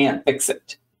 you can't fix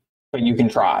it, but you can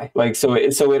try. Like so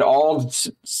it all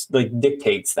like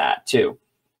dictates that too.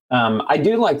 I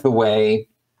do like the way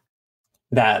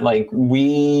that like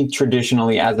we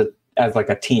traditionally as like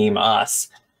a team, us,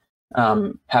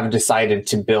 have decided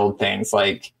to build things.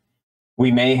 Like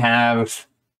we may have,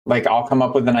 like I'll come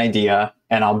up with an idea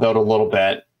and I'll build a little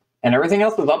bit, and everything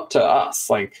else is up to us.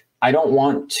 Like I don't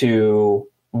want to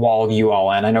wall you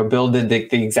all in. I know Bill did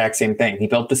the exact same thing. He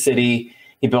built the city,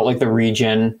 he built like the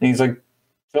region, and he's like,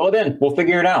 fill it in, we'll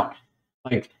figure it out.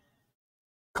 Like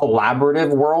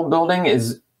collaborative world building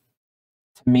is,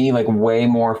 to me, like way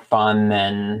more fun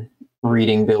than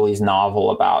reading Billy's novel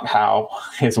about how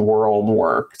his world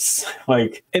works.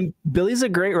 Like, and Billy's a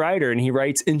great writer and he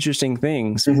writes interesting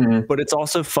things, but it's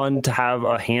also fun to have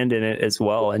a hand in it as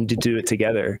well and to do it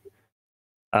together.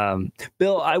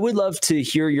 Bill, I would love to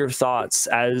hear your thoughts,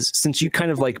 since you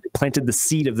kind of like planted the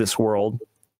seed of this world,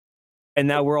 and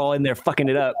now we're all in there fucking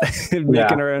it up,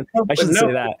 making our own. I shouldn't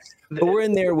say that, but we're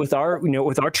in there with our,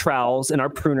 with our trowels and our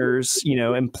pruners,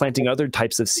 and planting other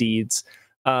types of seeds.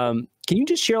 Can you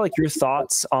just share like your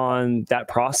thoughts on that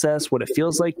process, what it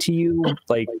feels like to you,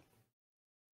 like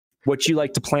what you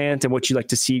like to plant and what you like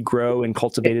to see grow and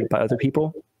cultivated by other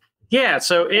people? Yeah,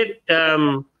 so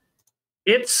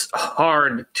it's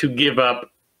hard to give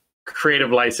up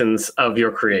creative license of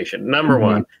your creation. Number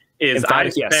one is I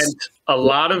spent a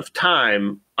lot of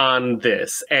time on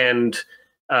this, and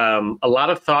a lot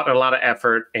of thought and a lot of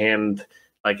effort. And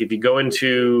like if you go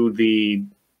into the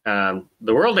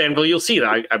World Anvil, you'll see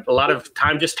that a lot of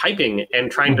time just typing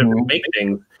and trying to make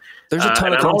things. There's a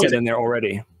ton of content in there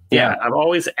already. Yeah, I'm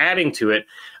always adding to it.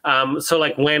 So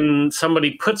like when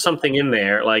somebody puts something in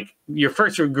there, like your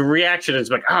first reaction is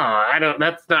like, oh,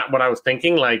 that's not what I was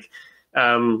thinking. Like,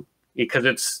 because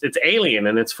it's alien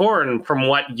and it's foreign from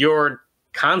what your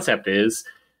concept is.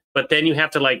 But then you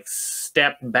have to like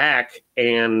step back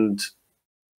and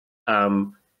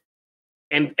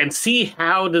see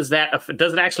how does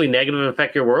it actually negatively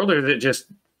affect your world, or is it just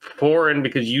foreign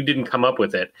because you didn't come up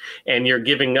with it and you're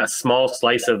giving a small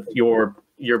slice of your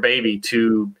baby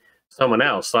to someone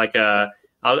else? Like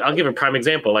I'll give a prime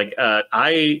example. Like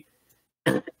I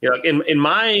in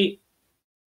my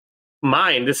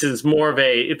mind, this is more of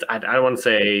I don't want to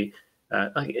say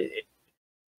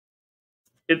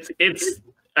it's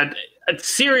a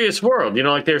serious world, you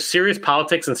know, like there's serious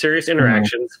politics and serious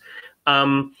interactions.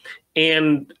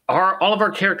 And all of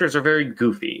our characters are very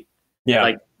goofy.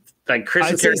 Yeah. Like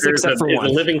Chris's character is a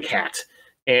living cat.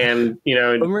 And, you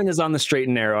know, Umrin is on the straight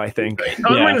and narrow, I think.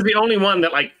 Umrin is the only one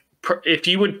that, like, if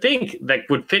you would think that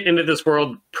would fit into this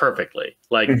world perfectly,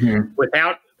 like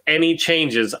without any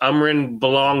changes, Umrin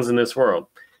belongs in this world.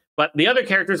 But the other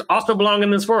characters also belong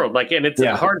in this world. Like, and it's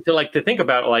hard to like to think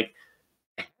about, like,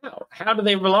 how do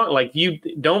they belong? Like, you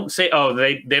don't say, oh,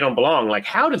 they don't belong. Like,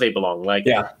 how do they belong? Like,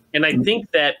 and I think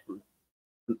that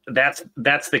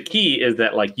that's the key, is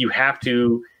that, like, you have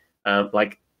to a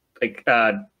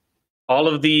lot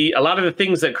of the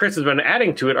things that Chris has been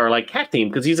adding to it are like cat themed,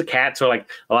 because he's a cat. So, like,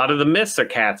 a lot of the myths are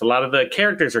cats, a lot of the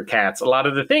characters are cats, a lot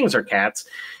of the things are cats.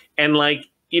 And, like,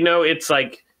 you know, it's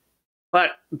like,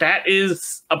 but that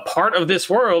is a part of this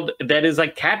world that is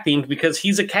like cat themed, because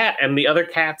he's a cat and the other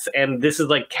cats, and this is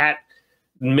like cat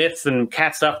myths and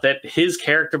cat stuff that his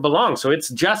character belongs. So it's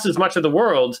just as much of the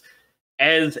world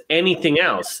as anything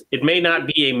else. It may not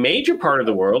be a major part of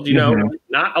the world, you know,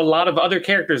 not a lot of other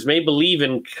characters may believe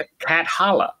in cat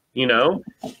holla, you know.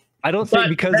 I don't think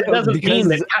because that doesn't mean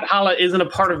that cat holla isn't a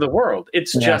part of the world.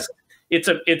 It's just it's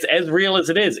as real as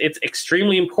it is. It's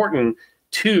extremely important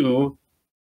to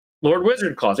Lord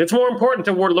Wizard Claus. It's more important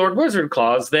to Lord Wizard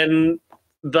Claus than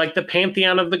like the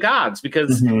pantheon of the gods,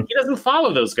 because he doesn't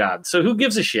follow those gods. So who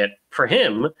gives a shit for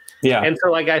him? Yeah. And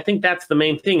so, like, I think that's the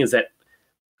main thing, is that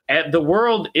the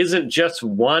world isn't just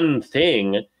one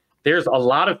thing. There's a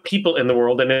lot of people in the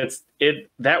world, and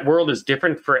that world is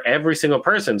different for every single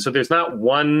person. So there's not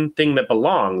one thing that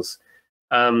belongs.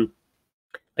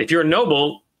 If you're a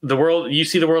noble, you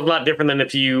see the world a lot different than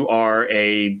if you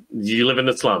live in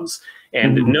the slums.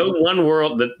 And no one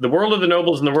world, the world of the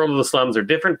nobles and the world of the slums are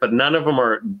different, but none of them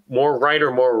are more right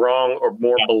or more wrong or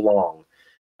more belong.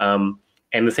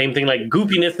 And the same thing, like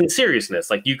goofiness and seriousness.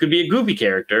 Like, you could be a goofy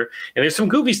character, and there's some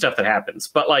goofy stuff that happens.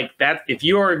 But, like, that, if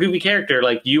you are a goofy character,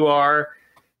 like, you are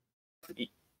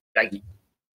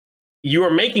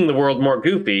making the world more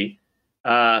goofy.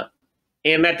 And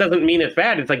that doesn't mean it's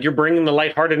bad. It's like you're bringing the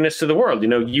lightheartedness to the world. You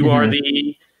know, you are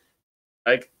the,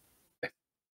 like,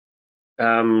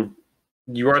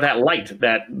 you are that light,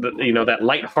 that, you know, that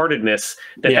lightheartedness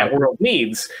that world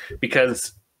needs,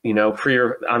 because, you know,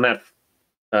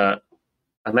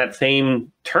 on that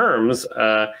same terms,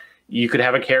 you could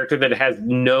have a character that has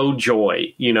no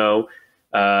joy, you know,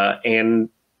 and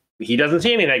he doesn't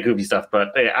see any of that goofy stuff.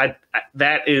 But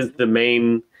that is the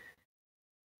main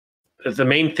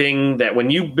thing, that when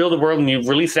you build a world and you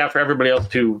release it out for everybody else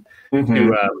to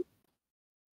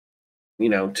you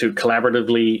know, to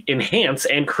collaboratively enhance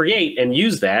and create and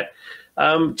use that.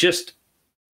 Just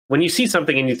when you see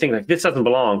something and you think, like, this doesn't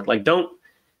belong, like, don't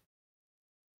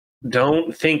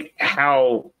think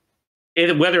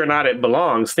whether or not it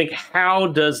belongs. Think, how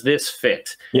does this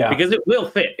fit? Yeah, because it will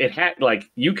fit.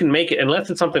 Like, you can make it, unless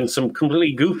it's some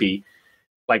completely goofy,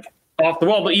 like off the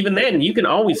wall. But even then, you can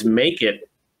always make it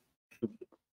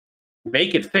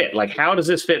fit. Like, how does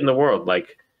this fit in the world?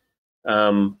 Like,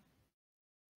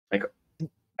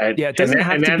 it doesn't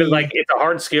have to be, like, it's a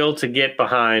hard skill to get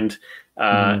behind,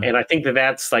 and I think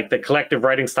that's like the collective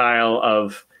writing style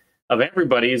of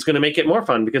everybody is going to make it more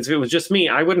fun. Because if it was just me,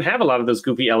 I wouldn't have a lot of those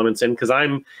goofy elements in, because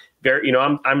I'm very, you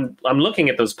know, I'm looking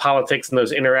at those politics and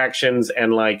those interactions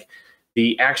and, like,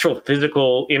 the actual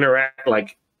physical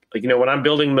like, you know, when I'm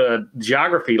building the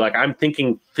geography, like, I'm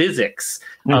thinking physics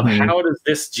of how does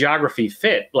this geography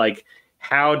fit, like.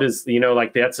 How does, you know,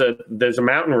 like, there's a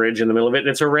mountain ridge in the middle of it, and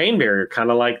it's a rain barrier, kind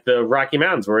of like the Rocky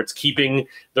Mountains, where it's keeping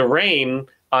the rain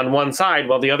on one side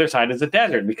while the other side is a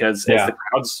desert, because as the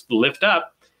clouds lift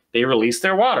up, they release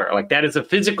their water. Like, that is a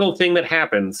physical thing that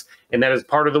happens, and that is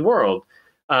part of the world.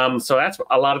 So that's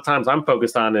a lot of times I'm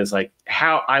focused on, is like,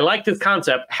 how I like this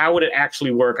concept. How would it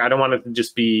actually work? I don't want it to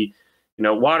just be, you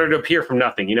know, water to appear from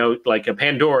nothing. You know, like a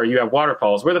Pandora, you have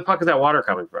waterfalls. Where the fuck is that water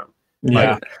coming from?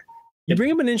 Yeah. Like, you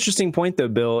bring up an interesting point, though,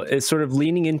 Bill, is sort of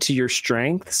leaning into your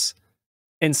strengths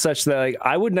and such that, like,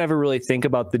 I would never really think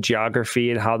about the geography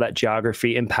and how that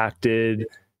geography impacted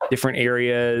different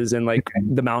areas, and, like,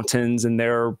 the mountains and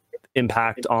their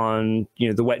impact on, you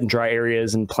know, the wet and dry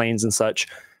areas and plains and such.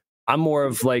 I'm more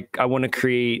of, like, I want to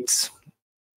create,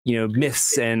 you know,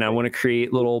 myths, and I want to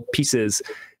create little pieces.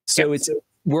 So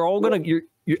we're all going to,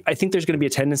 I think there's going to be a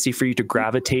tendency for you to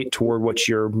gravitate toward what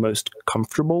you're most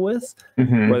comfortable with,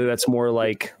 whether that's more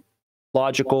like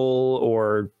logical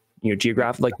or, you know,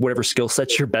 geographic, like whatever skill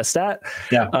sets you're best at.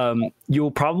 Yeah.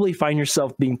 You'll probably find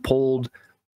yourself being pulled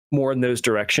more in those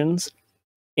directions.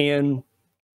 And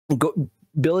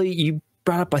Billy,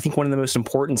 brought up, I think, one of the most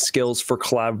important skills for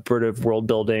collaborative world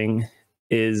building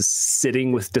is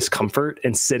sitting with discomfort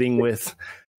and sitting with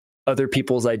other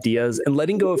people's ideas and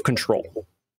letting go of control.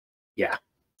 Yeah.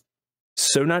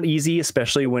 So not easy,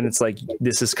 especially when it's like,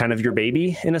 this is kind of your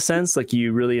baby in a sense, like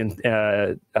you really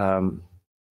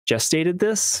gestated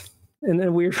this in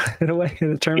a weird, in a way,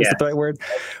 in the term is the right word,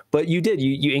 but you did,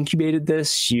 you incubated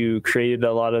this, you created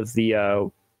a lot of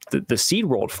the seed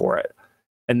world for it.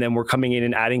 And then we're coming in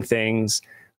and adding things.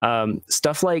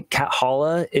 Stuff like Cat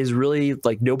Hala is really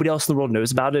like nobody else in the world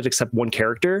knows about it except one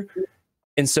character.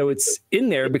 And so it's in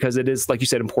there because it is, like you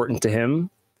said, important to him,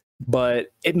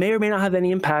 but it may or may not have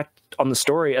any impact on the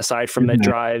story aside from that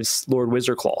drives Lord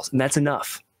Wizardclaws. And that's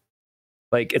enough.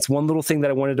 Like, it's one little thing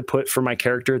that I wanted to put for my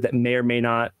character that may or may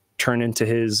not turn into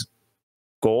his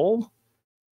goal,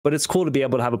 but it's cool to be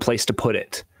able to have a place to put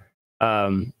it.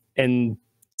 And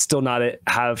still not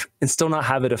have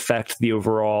it affect the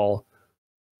overall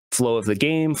flow of the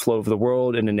game, flow of the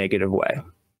world in a negative way.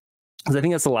 Because I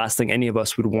think that's the last thing any of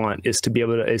us would want, is to be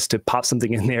able to pop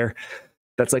something in there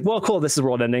that's like, well, cool, this is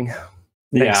world ending.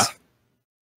 Thanks.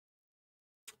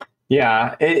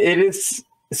 Yeah, it is.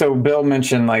 So Bill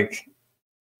mentioned, like,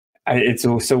 it's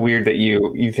so weird that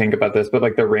you think about this, but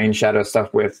like the rain shadow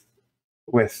stuff with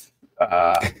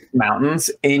mountains.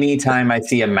 Anytime I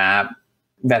see a map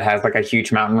that has like a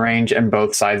huge mountain range and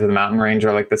both sides of the mountain range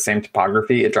are like the same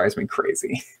topography, it drives me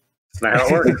crazy. It's not how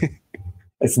it works.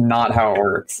 It's not how it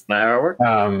works. Not how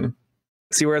it works.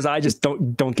 See, whereas I just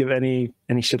don't give any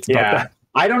shits about that.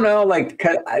 I don't know, like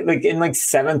in like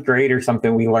 7th grade or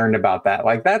something, we learned about that.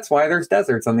 Like, that's why there's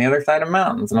deserts on the other side of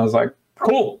mountains. And I was like,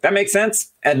 cool, that makes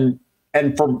sense. And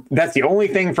that's the only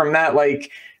thing from that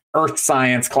like earth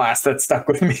science class that stuck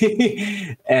with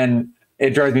me. And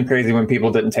it drives me crazy when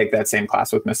people didn't take that same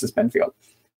class with Mrs. Penfield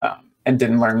and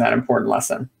didn't learn that important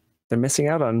lesson. They're missing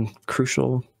out on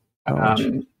crucial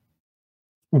knowledge.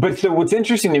 But so what's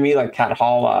interesting to me, like Cat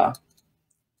Hala,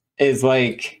 is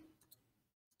like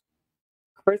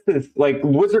Chris is like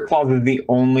Wizardclaws is the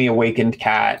only awakened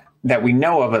cat that we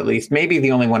know of, at least, maybe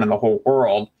the only one in the whole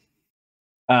world.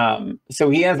 So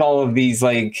he has all of these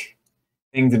like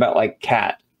things about like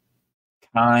cat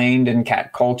kind and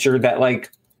cat culture that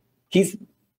like he's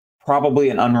probably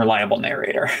an unreliable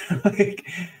narrator.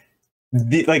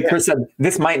 like Chris said,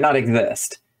 this might not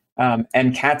exist.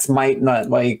 And cats might not,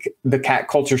 like the cat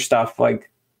culture stuff, like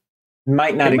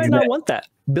might not exist. Might not want that.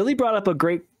 Billy brought up a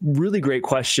really great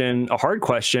question, a hard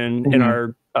question in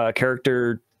our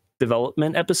character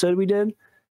development episode we did,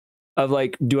 of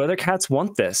like, do other cats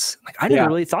want this? Like, I never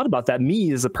really thought about that,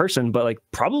 me as a person, but like,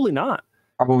 probably not.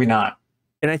 Probably not.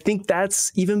 And I think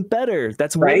that's even better.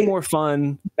 That's way more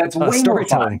fun. That's way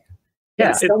storytelling. More fun. Yeah,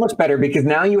 it's so much better because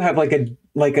now you have like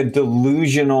a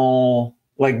delusional,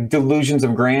 like delusions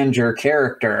of grandeur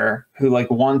character who like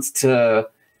wants to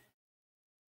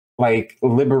like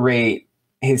liberate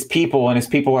his people, and his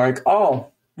people are like, oh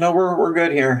no, we're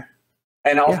good here.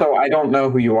 And also, I don't know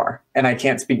who you are, and I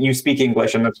can't speak. You speak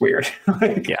English, and that's weird.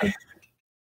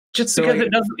 Just because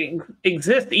it doesn't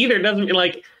exist either doesn't mean,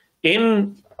 like,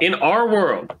 in our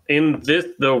world, in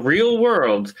the real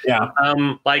world.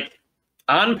 Like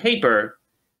on paper,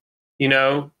 you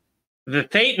know, the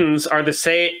Thetans are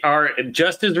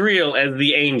just as real as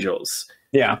the angels.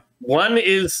 Yeah. One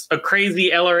is a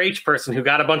crazy LRH person who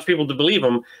got a bunch of people to believe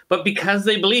him, but because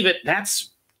they believe it, that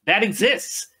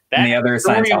exists. That and the other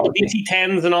story of the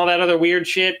BT10s and all that other weird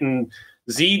shit, and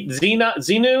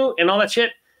Xenu and all that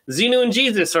shit. Xenu and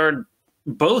Jesus are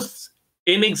both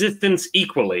in existence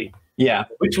equally. Yeah.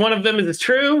 Which one of them is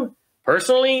true?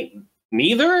 Personally,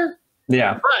 neither.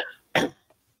 Yeah.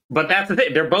 But that's the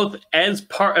thing. They're both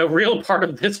a real part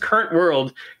of this current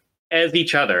world as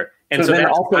each other. And so then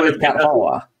also is Cat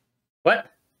Hala.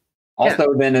 What?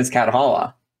 Also then is Cat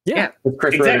Hala. Yeah.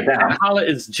 Chris wrote it down. Cat Hala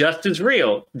is just as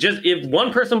real. Just if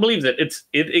one person believes it,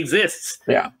 it exists.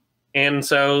 Yeah. And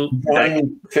so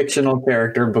one fictional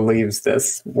character believes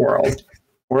this world.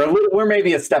 We're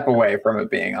maybe a step away from it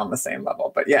being on the same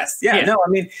level, but yes. No, I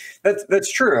mean,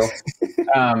 that's true.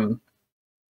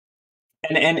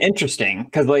 And interesting,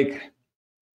 because like,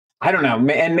 I don't know,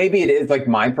 and maybe it is like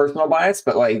my personal bias,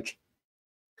 but like,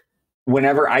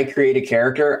 whenever I create a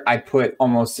character, I put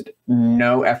almost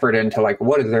no effort into like,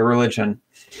 what is their religion?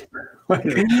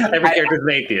 Every character is an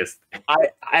atheist.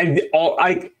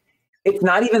 It's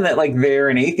not even that like they're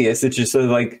an atheist. It's just so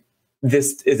like,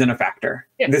 this isn't a factor.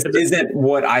 Yeah, this isn't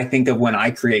what I think of when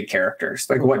I create characters,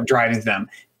 like what drives them.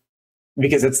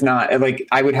 Because it's not like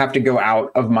I would have to go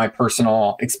out of my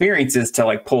personal experiences to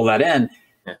like pull that in.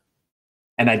 Yeah.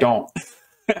 And I don't.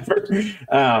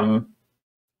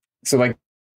 So like,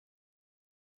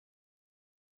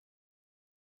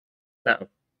 No.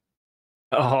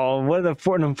 Oh, what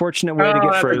an unfortunate way to get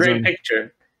that's frozen. a great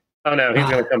picture. Oh no, he's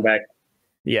gonna come back.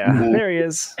 Yeah, there he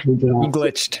is. You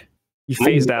glitched. You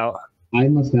phased out. I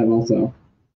must have also.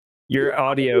 Your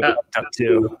audio up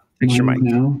too. Fix your mic.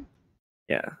 Now,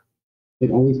 Yeah.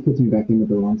 it always puts me back into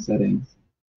the wrong settings.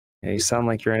 Yeah, you sound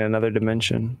like you're in another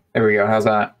dimension. There we go. How's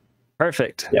that?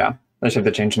 Perfect. Yeah, I just have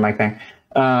to change the mic thing.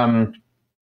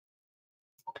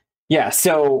 Yeah,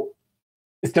 so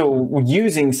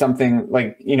using something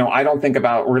like, you know, I don't think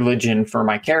about religion for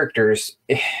my characters.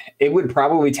 It would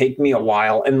probably take me a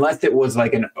while, unless it was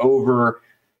like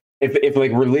if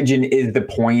like religion is the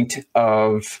point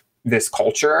of this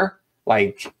culture,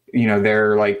 like, you know,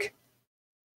 they're like,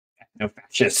 you know,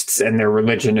 fascists and their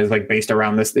religion is like based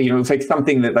around this, you know, it's like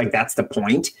something that like, that's the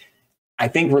point. I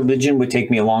think religion would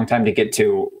take me a long time to get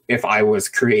to if I was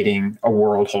creating a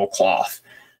world whole cloth.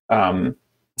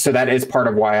 So that is part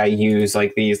of why I use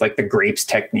like these, like the grapes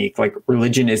technique. Like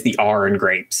religion is the R in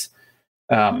grapes.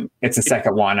 It's the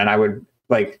second one. And I would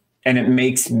like, and it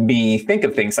makes me think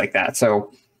of things like that.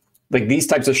 So like these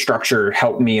types of structure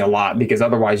help me a lot, because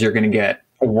otherwise you're going to get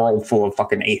a world full of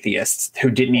fucking atheists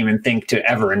who didn't even think to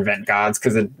ever invent gods,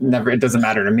 because it doesn't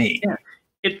matter to me.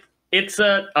 Yeah. It's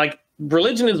like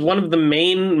religion is one of the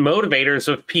main motivators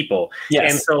of people.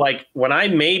 Yes. And so like when I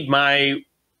made my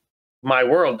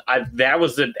world, that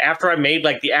was after I made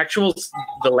like the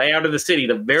layout of the city,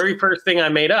 the very first thing I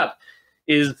made up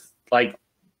is like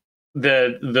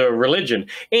the religion.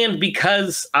 And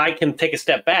because I can take a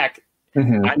step back,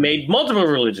 I made multiple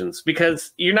religions,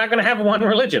 because you're not going to have one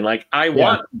religion. Like I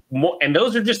want more, and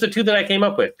those are just the two that I came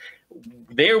up with.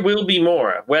 There will be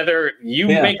more, whether you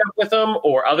make up with them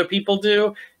or other people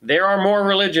do. There are more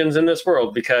religions in this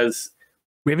world, because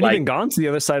we haven't even gone to the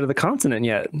other side of the continent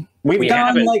yet. We've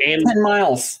gone like 10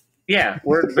 miles. Yeah,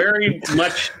 we're very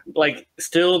much like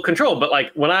still controlled. But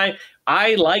like when I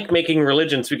like making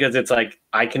religions, because it's like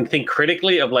I can think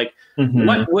critically of like,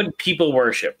 what would people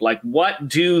worship? Like, what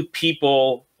do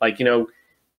people like, you know,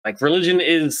 like religion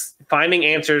is finding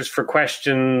answers for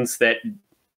questions that,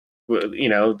 you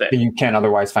know, that you can't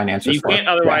otherwise find answers you can't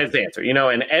otherwise answer, you know,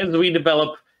 and as we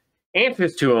develop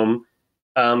answers to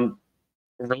them,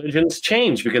 religions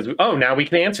change, because now we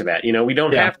can answer that. You know, we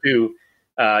don't have to,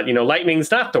 you know, lightning's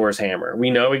not Thor's hammer.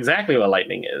 We know exactly what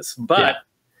lightning is, but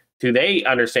do they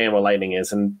understand what lightning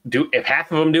is? And if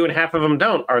half of them do and half of them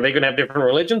don't, are they going to have different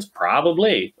religions?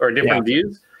 Probably, or different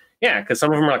views. Yeah, because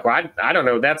some of them are like, well, I don't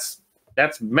know. That's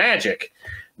magic.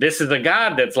 This is the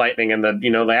god that's lightning, and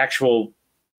the actual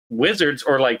wizards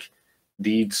or like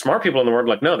the smart people in the world are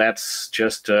like, no, that's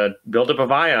just a buildup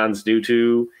of ions due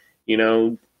to, you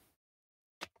know,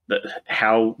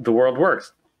 how the world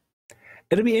works.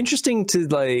 It'll be interesting to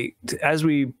like, as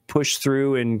we push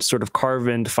through and sort of carve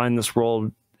and define this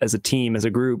world as a team, as a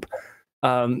group,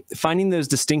 finding those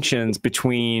distinctions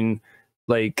between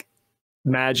like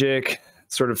magic,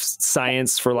 sort of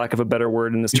science, for lack of a better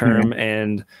word in this term,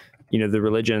 and, you know, the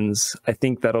religions. I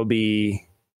think that'll be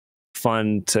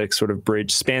fun to sort of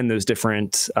span those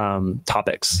different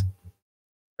topics.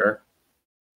 Sure.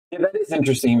 Yeah, that is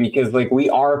interesting, because like we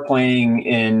are playing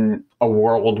in a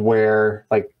world where,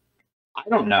 like, I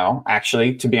don't know,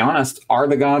 actually, to be honest, are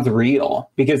the gods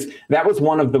real? Because that was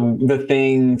one of the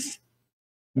things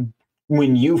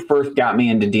when you first got me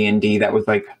into D&D that was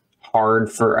like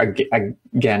hard for,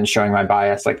 again, showing my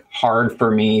bias, like hard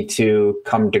for me to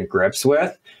come to grips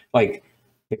with. Like,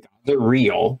 the gods are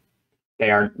real.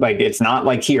 They are like, it's not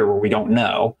like here where we don't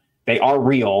know. They are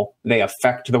real. They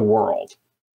affect the world.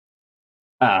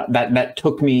 That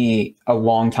took me a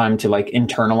long time to like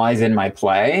internalize in my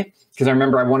play, because I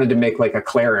remember I wanted to make like a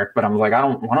cleric, but I'm like, I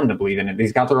don't want them to believe in it.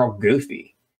 These guys are all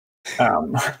goofy.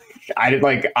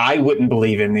 I wouldn't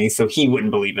believe in these, so he wouldn't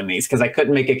believe in these, because I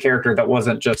couldn't make a character that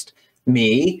wasn't just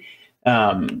me.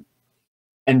 And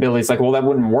Billy's like, well, that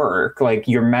wouldn't work. Like,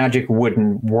 your magic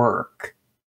wouldn't work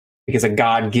because a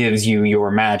god gives you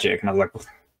your magic. And I was like,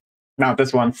 not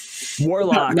this one.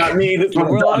 Warlock. Not me. This one.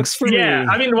 Warlocks for me. Yeah,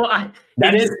 I mean, well,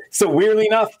 that is so weirdly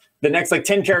enough, the next like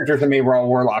 10 characters I made were all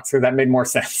warlocks, so that made more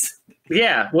sense.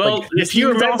 Yeah, well, like, if you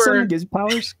remember, awesome, gives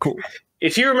powers, cool.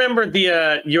 If you remember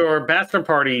the your Bachelor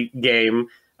Party game,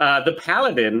 the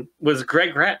Paladin was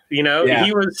Greg Gratt. You know,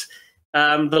 he was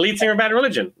the lead singer of Bad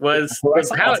Religion was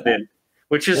Paladin,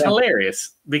 which is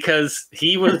hilarious, because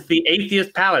he was the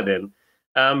atheist Paladin.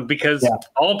 Because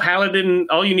all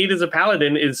you need as a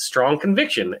Paladin is strong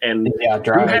conviction, and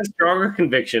who has stronger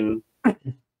conviction?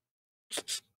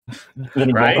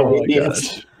 Right? Oh my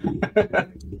gosh.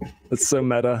 That's so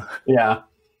meta. Yeah.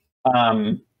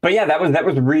 But yeah, that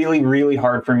was really, really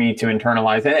hard for me to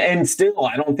internalize. And still,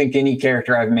 I don't think any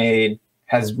character I've made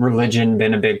has religion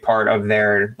been a big part of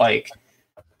their, like,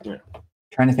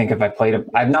 trying to think if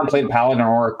I've not played a paladin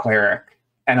or a cleric,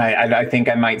 and I think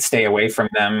I might stay away from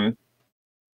them.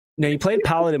 No, you played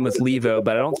paladin with Levo,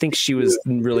 but I don't think she was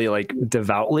really like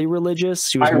devoutly religious.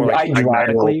 She was more like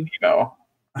pragmatically.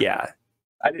 Yeah,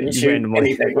 I didn't shoot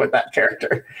anything with that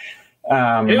character.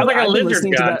 It was like a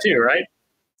lizard god too, right?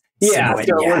 Yeah,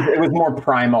 so it was more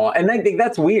primal, and I think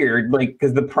that's weird, like,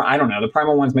 because I don't know, the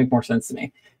primal ones make more sense to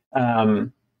me.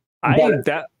 I'm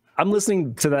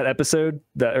listening to that episode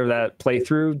that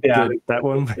playthrough, that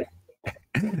one.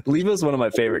 Levo's one of my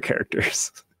favorite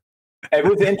characters. It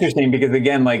was interesting because,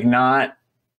 again, like, not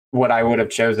what I would have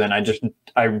chosen.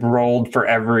 I rolled for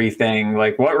everything.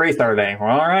 Like, what race are they?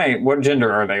 Well, all right. What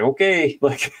gender are they? Okay.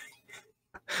 Like,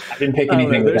 I didn't pick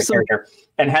anything with that character,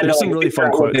 and had to, like, really fun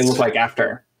quotes. What they look like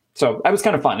after. So that was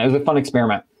kind of fun. It was a fun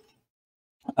experiment.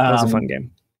 That was a fun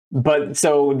game. But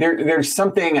so there's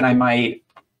something, and I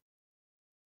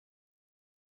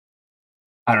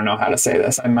don't know how to say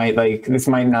this. This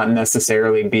might not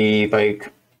necessarily be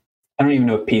like, I don't even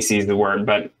know if PC is the word,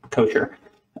 but kosher.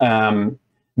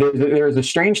 There's a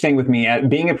strange thing with me at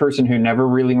being a person who never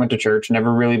really went to church,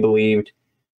 never really believed,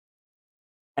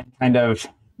 and kind of,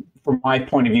 from my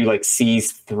point of view, like,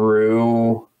 sees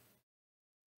through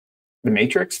the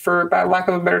Matrix, for lack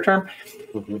of a better term.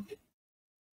 Mm-hmm.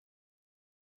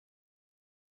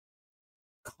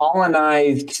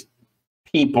 Colonized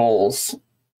peoples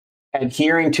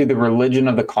adhering to the religion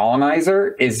of the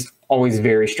colonizer is always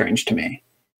very strange to me.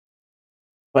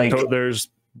 Like, so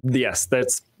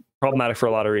that's problematic for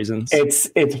a lot of reasons. It's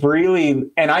really,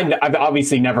 and I've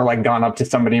obviously never, like, gone up to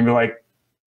somebody and be like,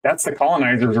 that's the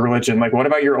colonizer's religion. Like, what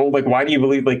about your old, like, why do you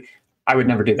believe, like, I would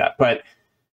never do that. But,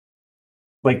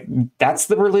 like, that's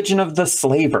the religion of the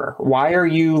slaver. Why are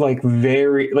you, like,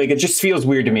 it just feels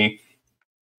weird to me.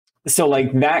 So,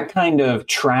 like, that kind of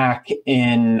track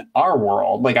in our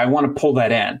world, like, I want to pull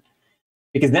that in,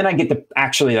 because then I get to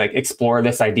actually, like, explore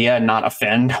this idea and not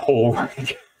offend whole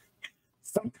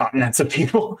subcontinents of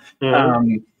people,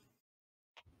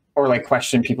 or, like,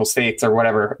 question people's faiths or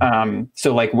whatever.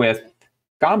 So, like, with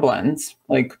goblins,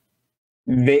 like,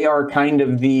 they are kind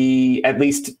of at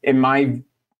least in my,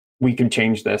 we can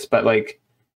change this, but, like,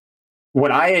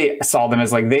 what I saw them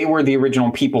as, like, they were the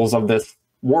original peoples of this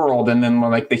world, and then when,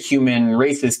 like, the human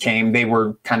races came, they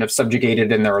were kind of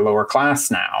subjugated in their lower class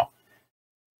now.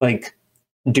 Like,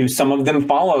 do some of them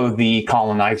follow the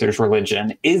colonizer's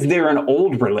religion? Is there an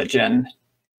old religion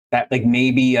that, like,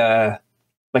 maybe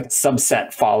like,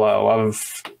 subset follow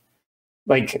of,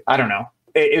 like, I don't know.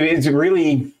 It's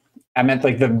really, I meant,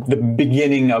 like, the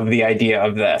beginning of the idea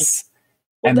of this.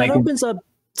 Well, and, that like, opens up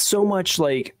so much,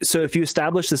 like, so if you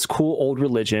establish this cool old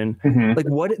religion, like,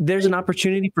 there's an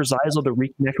opportunity for Zeisel to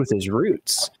reconnect with his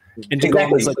roots and to go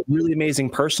on this, like, really amazing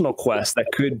personal quest that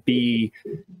could be,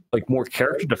 like, more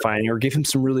character defining, or give him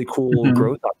some really cool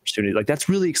growth opportunity. Like, that's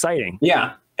really exciting.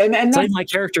 Yeah. And it's like my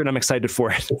character, and I'm excited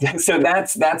for it. So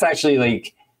that's actually,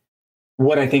 like,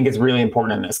 what I think is really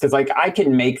important in this. Cause, like, I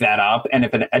can make that up, and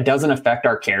if it doesn't affect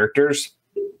our characters,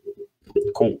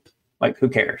 cool. Like, who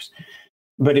cares?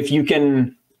 But if you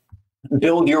can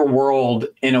build your world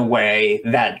in a way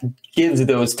that gives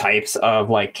those types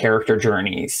of, like, character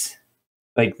journeys,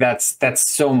 like, that's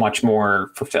so much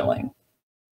more fulfilling.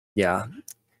 Yeah,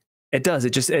 it does.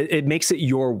 It makes it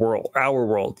your world, our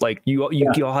world. Like, you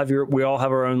all have we all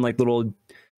have our own, like, little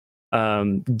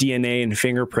DNA and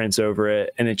fingerprints over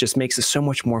it, and it just makes it so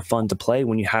much more fun to play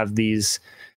when you have these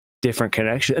different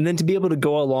connections, and then to be able to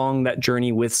go along that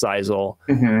journey with Zeisel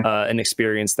and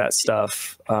experience that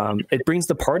stuff. It brings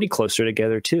the party closer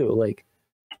together too. Like,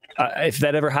 if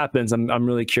that ever happens, I'm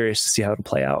really curious to see how it'll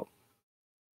play out.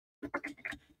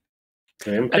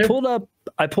 I pulled up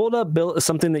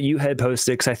something that you had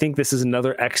posted, because I think this is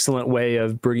another excellent way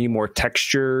of bringing more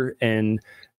texture and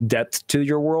depth to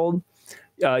your world.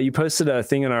 You posted a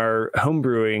thing in our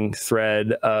homebrewing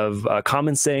thread of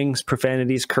common sayings,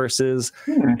 profanities, curses,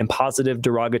 and positive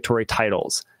derogatory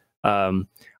titles. I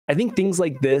think things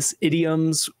like this,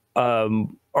 idioms,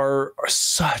 are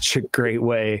such a great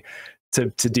way to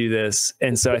do this.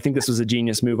 And so I think this was a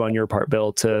genius move on your part,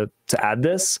 Bill, to add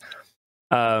this.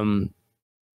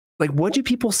 Like, what do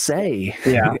people say?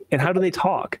 Yeah. And how do they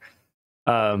talk?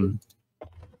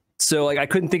 So, like, I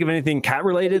couldn't think of anything cat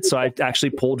related, so I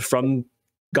actually pulled from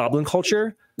goblin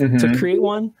culture to create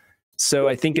one. So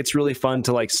I think it's really fun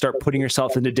to, like, start putting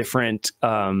yourself into different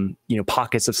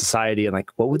pockets of society, and, like,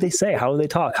 what would they say? How would they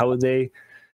talk? How would they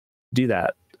do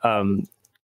that? I don't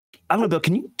know, Bill,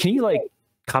 can you like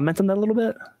comment on that a little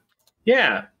bit?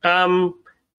 Yeah.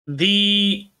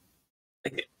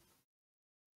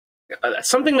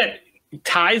 Something that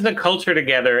ties the culture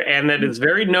together, and that is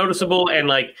very noticeable and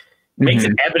like makes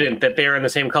it evident that they're in the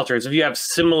same culture. As if you have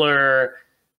similar,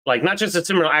 like not just a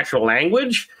similar actual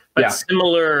language, but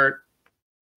similar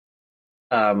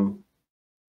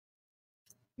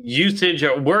usage,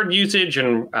 word usage,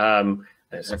 and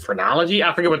is it phrenology?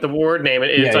 I forget what the word name is.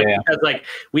 It's because like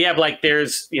we have like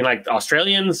there's like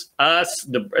Australians, us,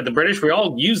 the British, we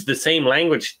all use the same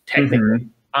language technically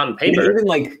on paper. Even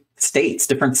like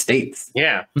different states.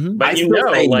 Yeah, but I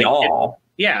still say like y'all.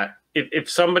 If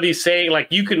somebody's saying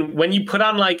like you can when you put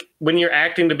on like when you're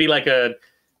acting to be like a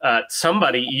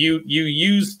somebody, you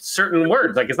use certain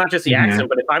words. Like it's not just the accent,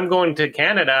 but if I'm going to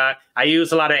Canada, I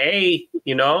use a lot of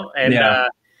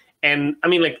and I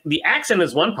mean, like the accent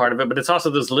is one part of it, but it's also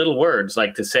those little words,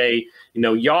 like to say,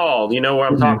 y'all, what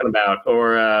I'm talking about,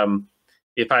 or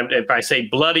if I say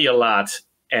bloody a lot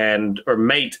or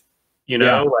mate,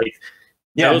 like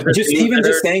just even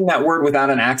just saying that word without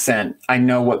an accent, I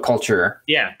know what culture.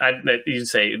 Yeah, you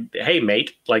say, hey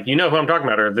mate, like who I'm talking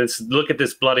about, or look at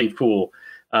this bloody fool.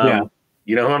 You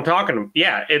know who I'm talking about.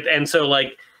 Yeah, and so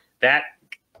like that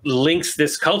links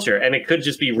this culture, and it could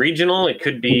just be regional, it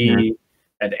could be.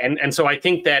 And so I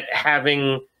think that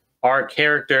having our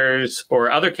characters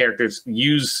or other characters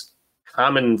use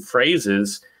common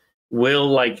phrases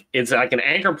it's like an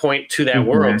anchor point to that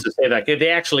world to say that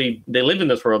they live in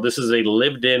this world. This is a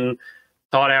lived in,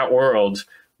 thought out world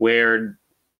where,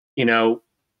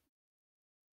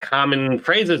 common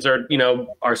phrases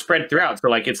are spread throughout. So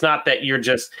like, it's not that you're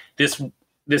just this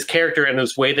character and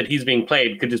this way that he's being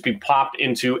played could just be popped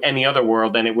into any other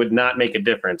world and it would not make a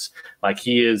difference. Like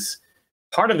he is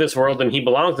part of this world and he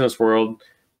belongs in this world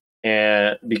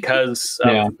because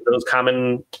of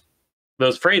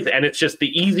those phrases, and it's just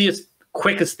the easiest,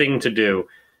 quickest thing to do.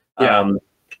 And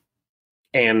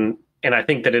I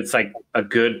think that it's like a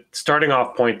good starting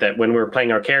off point that when we're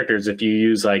playing our characters, if you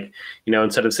use like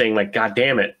instead of saying like God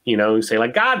damn it, you say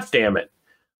like God's damn it,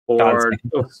 or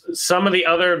some of the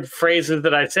other phrases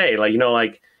that I say, like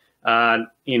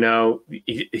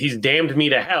he's damned me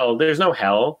to hell. There's no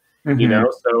hell,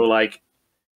 so like.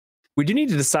 We do need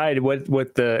to decide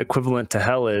what the equivalent to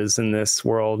hell is in this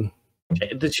world.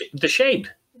 The shade. The shade.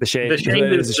 The shade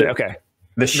is the shade. Okay.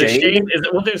 The shade is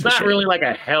there's not really like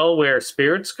a hell where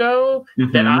spirits go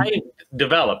that I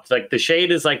developed. Like the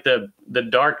shade is like the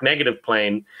dark negative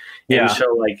plane. And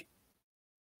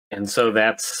so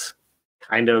that's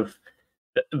kind of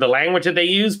the language that they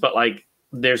use, but like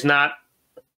there's not.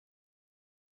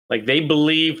 Like they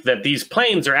believe that these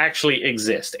planes actually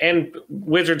exist, and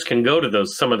wizards can go to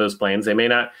some of those planes. They may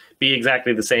not be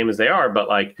exactly the same as they are, but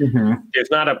like there's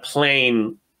not a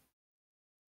plane,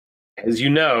 as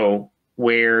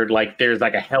where like there's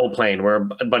like a hell plane where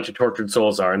a bunch of tortured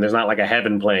souls are, and there's not like a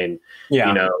heaven plane,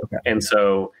 And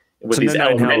so with these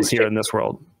hells here in this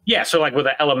world, so like with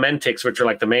the elementics, which are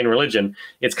like the main religion,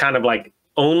 it's kind of like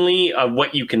only of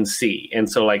what you can see, and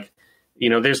so like.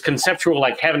 There's conceptual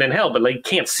like heaven and hell, but like you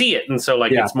can't see it. And so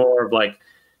like, it's more of like,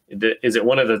 is it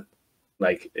one of the,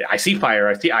 like, I see fire,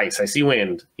 I see ice, I see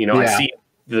wind, I see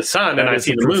the sun and I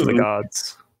see the moon. The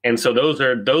gods. And so those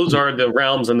are the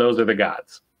realms and those are the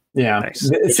gods. Yeah. Nice.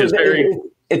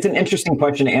 It's an interesting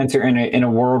question to answer in a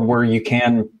world where you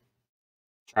can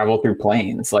travel through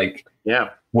planes. Like,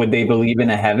 would they believe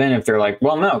in a heaven if they're like,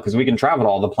 well, no, because we can travel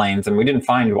all the planes and we didn't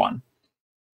find one.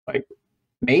 Like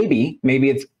maybe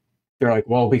it's, they're like,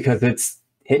 well, because it's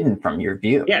hidden from your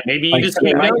view. Yeah, maybe you like, just so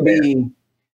can't know be.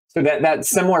 So that's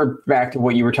similar back to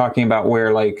what you were talking about,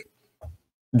 where like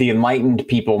the enlightened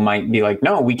people might be like,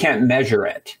 no, we can't measure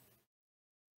it.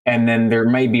 And then there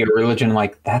might be a religion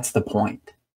like, that's the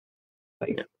point.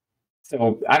 Like,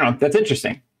 so I don't know. That's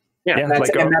interesting. Yeah,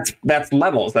 that's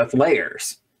levels. That's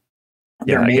layers.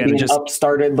 There may be an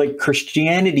upstarted like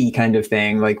Christianity kind of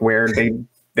thing, like where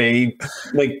they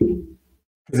like.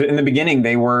 In the beginning,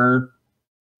 they were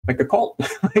like a cult,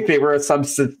 like they were a sub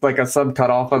cut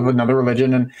off of another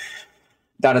religion, and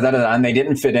and they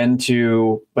didn't fit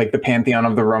into like the pantheon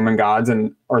of the Roman gods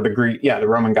or the Greek, the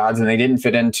Roman gods, and they didn't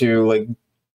fit into like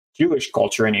Jewish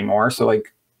culture anymore. So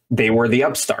like they were the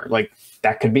upstart. Like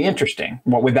that could be interesting.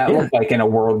 What would that look like in a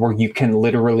world where you can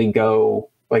literally go,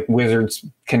 like wizards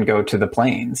can go to the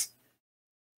planes?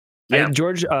 Yeah,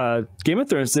 George, Game of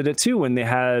Thrones did it too when they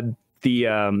had. I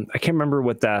can't remember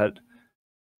what that.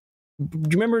 Do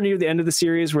you remember near the end of the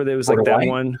series where there was like that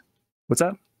one? What's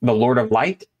that? The Lord of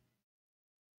Light?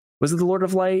 Was it the Lord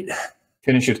of Light?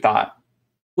 Finish your thought.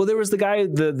 Well, there was the guy,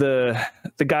 the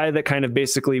guy that kind of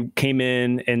basically came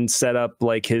in and set up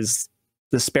like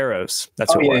the sparrows.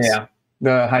 That's what it was. Yeah,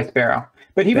 the High Sparrow.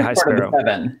 But he was part of the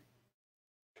Seven.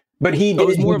 But he did, it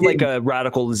was more he of did, like a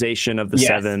radicalization of the yes,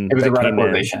 seven. It was a that came in.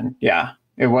 radicalization. Yeah.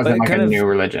 It wasn't But like kind a of- new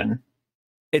religion.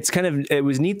 It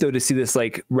was neat though to see this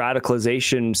like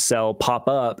radicalization cell pop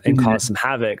up and Mhm. cause some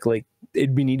havoc. Like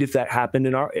it'd be neat if that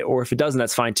happened or if it doesn't,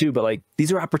 that's fine too. But like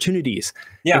these are opportunities.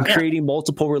 Yeah. And creating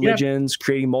multiple religions,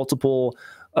 creating multiple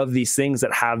of these things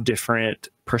that have different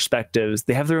perspectives.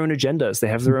 They have their own agendas. They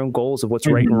have their own goals of what's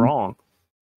right and Mhm. wrong.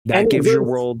 That And gives it your was-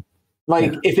 world.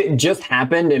 Like if it just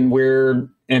happened and we're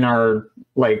in our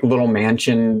like little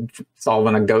mansion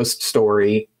solving a ghost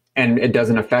story and it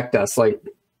doesn't affect us, like,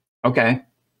 okay.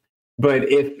 But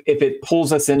if it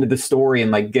pulls us into the story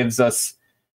and like gives us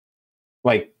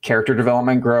like character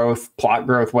development growth, plot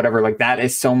growth, whatever, like that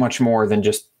is so much more than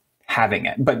just having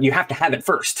it. But you have to have it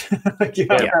first. Like you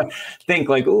have to think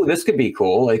like, oh, this could be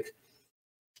cool. Like,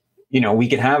 you know, we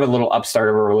could have a little upstart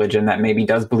of a religion that maybe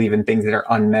does believe in things that are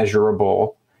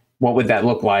unmeasurable. What would that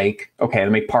look like? Okay,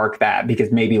 let me park that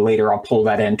because maybe later I'll pull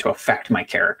that in to affect my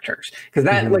characters. Because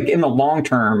that, like, in the long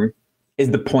term,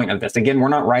 is the point of this. Again, we're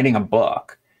not writing a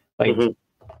book. Like,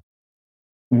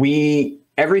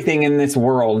 everything in this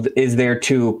world is there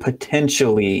to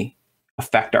potentially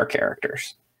affect our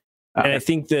characters. And I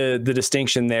think the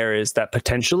distinction there is that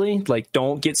potentially, like,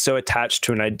 don't get so attached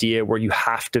to an idea where you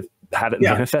have to have it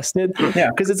manifested.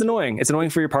 Because it's annoying. It's annoying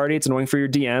for your party. It's annoying for your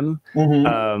DM.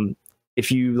 If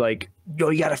you like,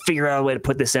 you got to figure out a way to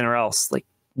put this in or else, like,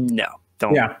 no,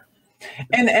 don't. Yeah.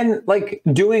 And like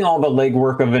doing all the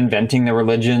legwork of inventing the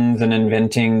religions and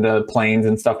inventing the planes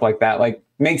and stuff like that, like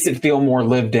makes it feel more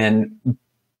lived in,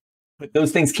 but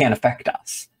those things can't affect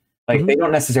us. Like they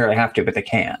don't necessarily have to, but they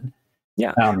can.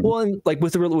 Yeah. Well, and like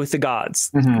with the gods,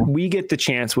 we get the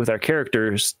chance with our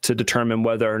characters to determine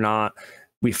whether or not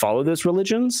we follow those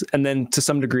religions, and then to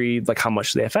some degree, like how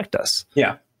much they affect us.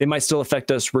 Yeah. They might still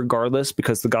affect us regardless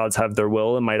because the gods have their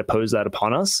will and might oppose that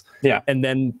upon us. Yeah. And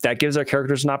then that gives our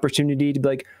characters an opportunity to be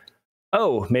like,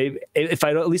 oh, maybe if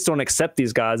I at least don't accept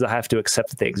these gods, I have to accept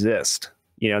that they exist.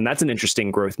 You know, and that's an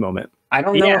interesting growth moment. I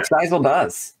don't know if Seisel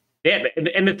does. Yeah.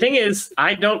 And the thing is,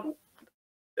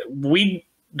 we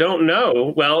don't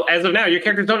know. Well, as of now, your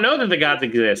characters don't know that the gods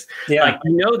exist. Yeah. Like,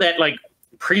 you know that like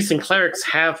priests and clerics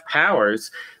have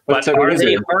powers, but so are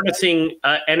they harnessing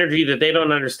energy that they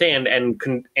don't understand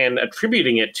and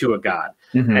attributing it to a god?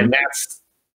 And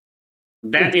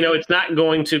that, you know, it's not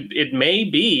going to, it may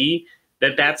be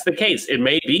that that's the case. It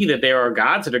may be that there are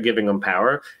gods that are giving them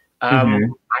power. I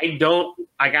mean,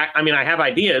 I have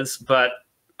ideas, but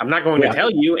I'm not going to tell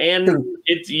you. And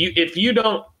if you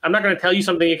don't, I'm not going to tell you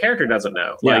something your character doesn't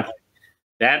know. Like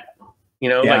that, you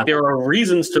know, like there are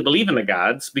reasons to believe in the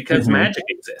gods because magic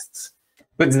exists.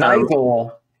 But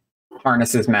Seisel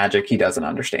harnesses magic he doesn't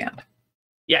understand.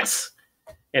 Yes.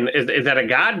 And is that a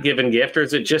God-given gift, or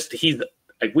is it just he's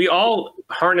like, we all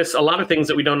harness a lot of things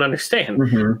that we don't understand.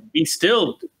 We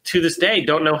still, to this day,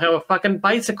 don't know how a fucking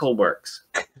bicycle works.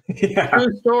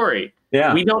 True story.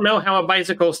 Yeah. We don't know how a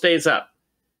bicycle stays up.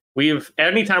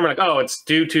 Anytime we're like, oh, it's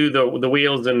due to the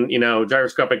wheels and, you know,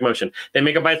 gyroscopic motion. They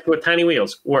make a bicycle with tiny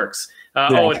wheels. Works.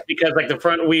 Oh, it's because like the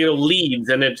front wheel leads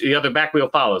and the other back wheel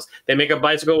follows. They make a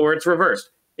bicycle where it's reversed.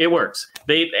 It works.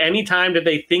 Anytime that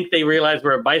they think they realize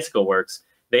where a bicycle works,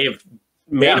 they've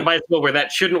made a bicycle where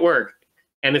that shouldn't work,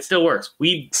 and it still works.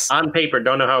 We, on paper,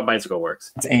 don't know how a bicycle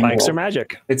works. Bikes are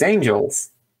magic. It's angels.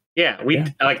 Yeah,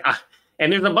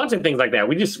 and there's a bunch of things like that.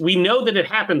 We know that it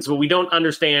happens, but we don't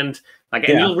understand. Like,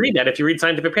 and you'll read that if you read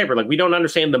scientific paper. Like, we don't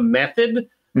understand the method,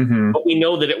 but we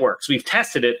know that it works. We've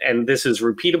tested it, and this is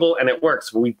repeatable, and it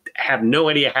works. But we have no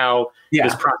idea how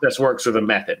this process works or the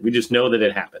method. We just know that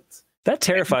it happens. That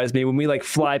terrifies me when we like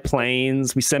fly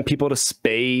planes. We send people to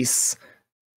space.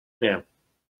 Yeah.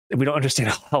 We don't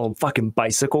understand how a fucking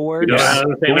bicycle works.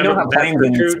 We know how planes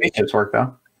and spaceships work,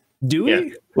 though. Do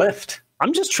we? Lift.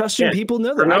 I'm just trusting people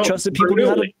know that. I trusted people knew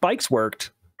how the bikes worked.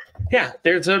 Yeah,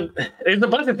 there's a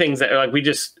bunch of things that are like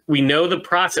we know the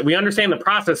process. We understand the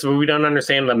process, but we don't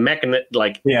understand the mechanism.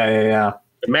 Like the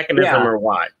mechanism or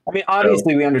why. I mean,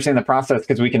 obviously, we understand the process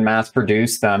because we can mass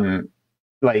produce them,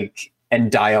 like, and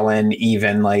dial in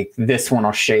even like this one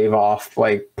will shave off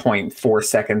like 0.4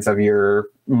 seconds of your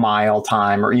mile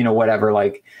time or, you know, whatever.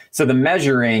 Like, so the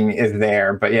measuring is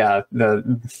there, but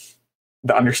the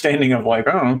understanding of like,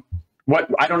 I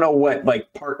don't know what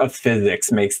like part of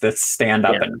physics makes this stand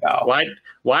up and go.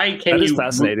 Why can that is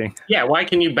fascinating. Yeah. Why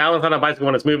can you balance on a bicycle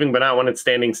when it's moving, but not when it's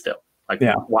standing still? Like,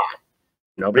 why?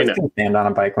 Nobody knows. Can stand on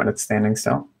a bike when it's standing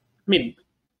still. I mean,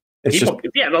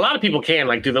 a lot of people can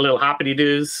like do the little hoppity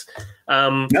doos.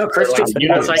 No, Chris just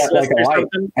like a light,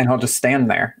 and he'll just stand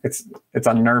there. It's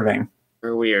unnerving.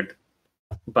 Or weird.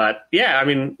 But yeah, I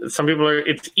mean, some people are.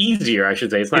 It's easier, I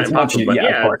should say. It's not It's impossible. much, But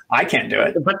yeah, of course. I can't do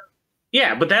it. But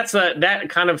yeah, but that's that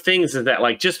kind of things is that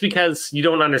like just because you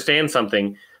don't understand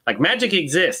something, like magic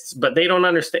exists, but they don't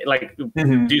understand. Like,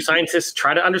 do scientists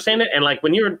try to understand it? And like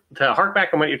when you're to hark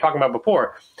back on what you're talking about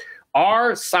before,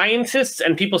 are scientists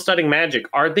and people studying magic,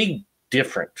 are they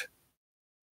different?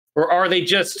 Or are they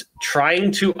just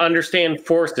trying to understand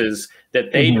forces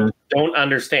that they don't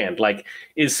understand? Like,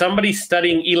 is somebody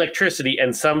studying electricity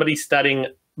and somebody studying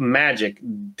magic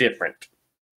different?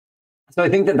 So I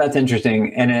think that that's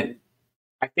interesting. And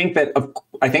I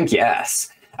think yes.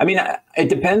 I mean, it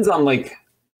depends on like,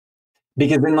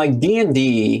 because in like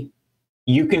D&D,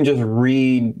 you can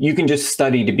just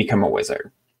study to become a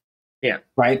wizard. Yeah.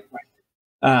 Right.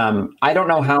 I don't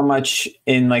know how much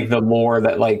in like the lore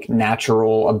that like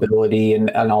natural ability and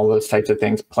all those types of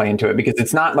things play into it, because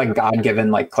it's not like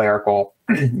God-given, like clerical.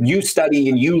 You study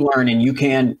and you learn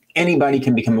and anybody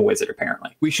can become a wizard,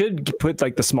 apparently. We should put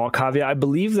like the small caveat. I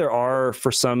believe there are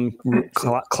for some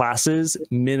classes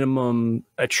minimum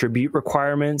attribute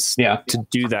requirements to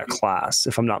do that class,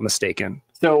 if I'm not mistaken.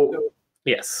 So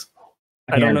yes.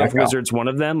 I don't know if wizard's one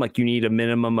of them. Like you need a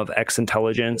minimum of X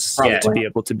intelligence to be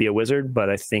able to be a wizard, but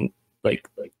I think like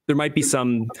there might be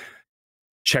some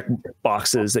check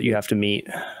boxes that you have to meet.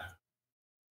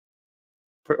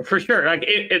 For sure. Like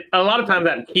a lot of times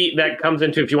that comes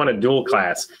into if you want a dual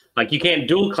class. Like you can't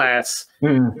dual class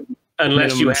unless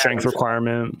minimum you have strength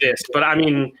requirement. This. But I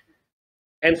mean,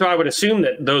 and so I would assume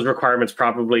that those requirements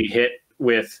probably hit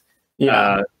with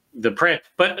the print.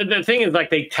 But the thing is, like,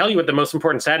 they tell you what the most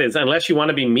important stat is, unless you want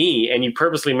to be me and you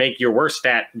purposely make your worst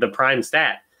stat the prime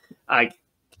stat. I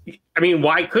mean,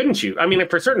 why couldn't you? I mean,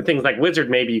 for certain things like wizard,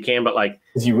 maybe you can, but like,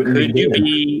 could you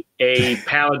be a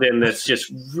paladin that's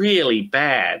just really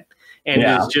bad and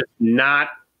is just not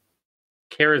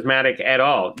charismatic at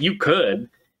all? You could.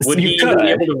 Would he even be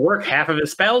able to work half of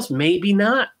his spells? Maybe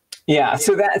not. Yeah.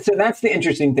 So that's the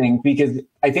interesting thing, because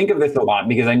I think of this a lot,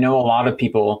 because I know a lot of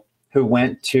people who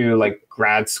went to like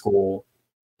grad school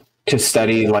to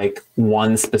study like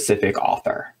one specific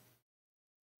author.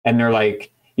 And they're like,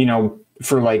 you know,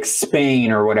 for like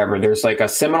Spain or whatever, there's like a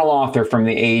seminal author from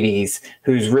the 80s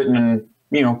who's written,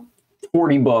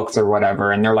 40 books or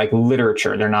whatever. And they're like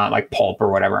literature. They're not like pulp or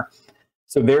whatever.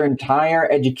 So their entire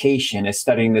education is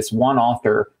studying this one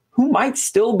author who might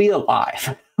still be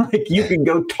alive. Like you could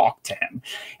go talk to him.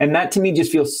 And that to me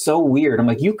just feels so weird. I'm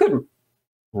like, you could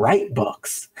write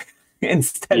books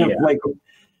instead of like,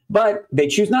 but they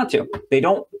choose not to.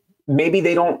 Maybe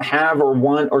they don't have or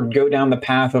want or go down the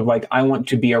path of like, I want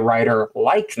to be a writer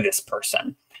like this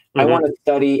person. I want to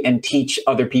study and teach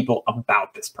other people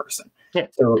about this person. Yeah.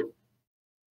 So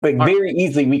like very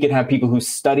easily we could have people who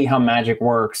study how magic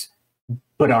works,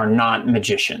 but are not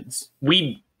magicians.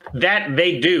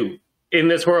 They do in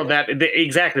this world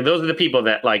exactly. Those are the people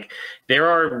that like, there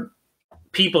are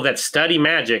people that study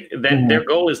magic that their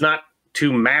goal is not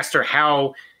to master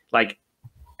how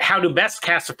to best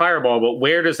cast a fireball, but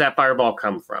where does that fireball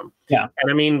come from? Yeah. And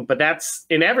I mean, but that's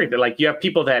in everything. Like you have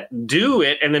people that do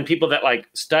it and then people that like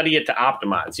study it to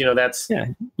optimize, that's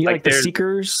you like the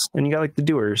seekers and you got like the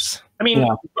doers. I mean,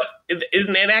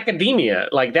 in academia,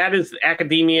 like that is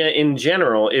academia in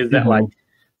general is that like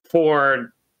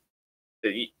for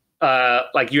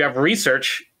like you have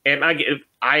research, and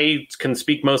I can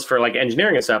speak most for like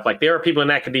engineering and stuff. Like there are people in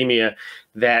academia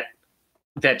that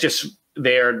just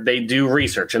they do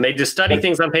research and they just study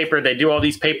things on paper. They do all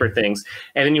these paper things.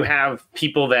 And then you have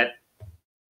people that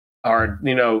are,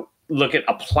 look at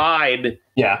applied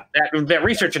that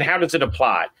research and how does it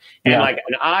apply? And and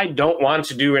I don't want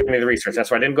to do any of the research.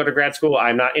 That's why I didn't go to grad school.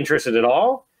 I'm not interested at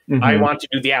all. I want to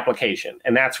do the application.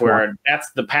 And that's where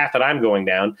that's the path that I'm going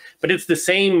down. But it's the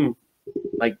same,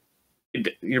 like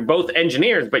you're both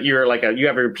engineers, but you're like you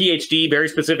have your PhD very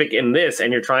specific in this,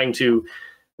 and you're trying to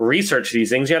research these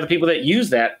things. You have the people that use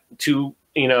that to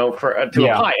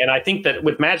apply. And I think that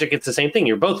with magic, it's the same thing.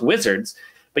 You're both wizards,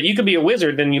 but you could be a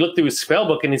wizard, then you look through his spell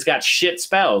book and he's got shit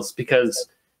spells because,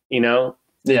 he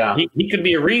could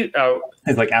be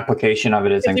his like application of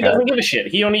it isn't he doesn't give a shit.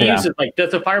 He only uses like,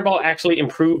 does the fireball actually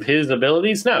improve his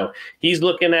abilities? No, he's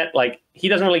looking at like, he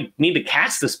doesn't really need to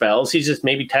cast the spells. He's just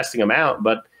maybe testing them out,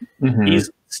 but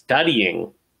he's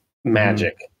studying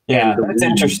magic. Yeah, that's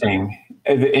interesting.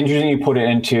 Interesting you put it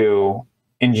into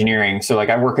engineering. So like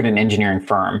I work at an engineering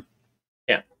firm.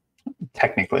 Yeah.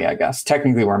 Technically, I guess.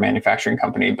 Technically we're a manufacturing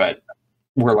company, but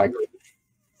we're like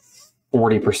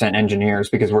 40% engineers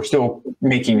because we're still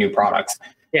making new products.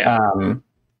 Yeah.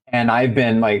 And I've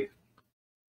been like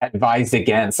advised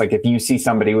against, like if you see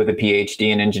somebody with a PhD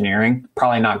in engineering,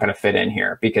 probably not going to fit in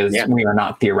here because we are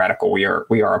not theoretical. We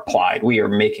are applied. We are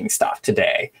making stuff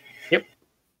today. Yep.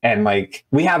 And like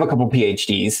we have a couple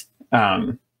PhDs.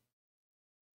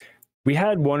 We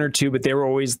had one or two, but they were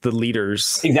always the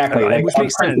leaders. Exactly. Like which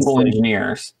makes sense.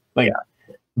 Engineers. Like,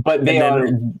 but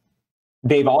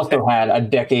they've also had a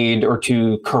decade or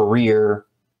two career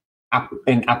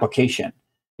in application.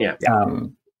 Yeah.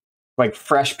 Like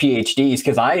fresh PhDs.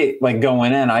 Because I like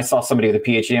going in, I saw somebody with a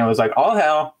PhD and I was like, oh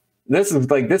hell, this is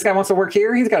like this guy wants to work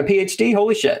here. He's got a PhD.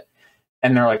 Holy shit.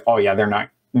 And they're like, oh yeah, they're not.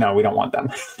 No, we don't want them.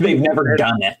 They've never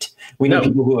done it. We need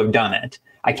people who have done it.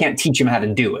 I can't teach them how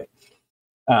to do it.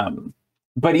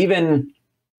 But even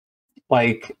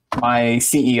like my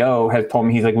CEO has told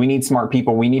me, he's like, we need smart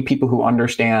people. We need people who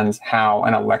understands how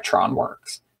an electron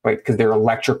works, right? Because they're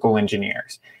electrical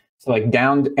engineers. So like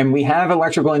and we have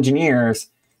electrical engineers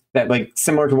that like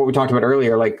similar to what we talked about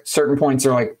earlier, like certain points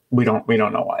are like, we don't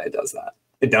know why it does that.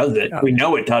 It does it. We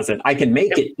know it does it. I can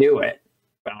make it do it,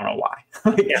 but I don't know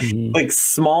why. Like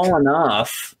small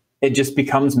enough, it just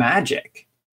becomes magic.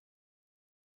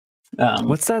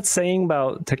 What's that saying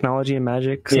about technology and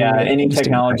magic? Any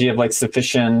technology of like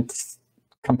sufficient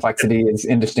complexity is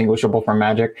indistinguishable from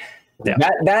magic. Yeah.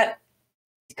 That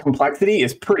complexity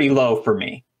is pretty low for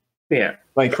me. Yeah.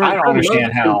 Like I don't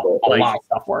understand how a lot of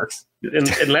stuff works.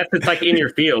 Unless it's like in your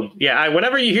field. Yeah.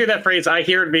 Whenever you hear that phrase, I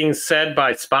hear it being said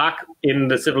by Spock in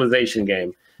the Civilization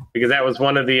game, because that was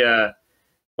one of the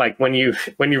like when you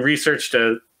researched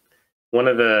one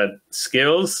of the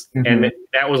skills, and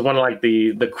that was one of like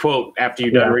the quote after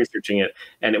you're done researching it,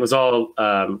 and it was all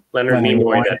Leonard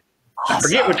Nimoy. I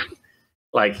forget which,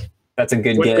 like that's a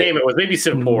good game it was. Maybe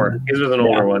Civ 4. His was an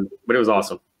older one, but it was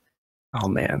awesome. Oh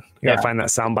man, you gotta find that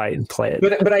soundbite and play it.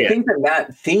 But I think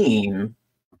that theme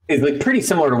is like pretty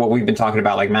similar to what we've been talking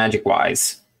about, like magic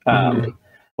wise.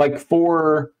 Like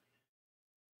for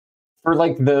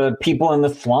like the people in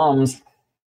the slums,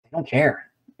 they don't care.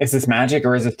 Is this magic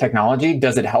or is this technology?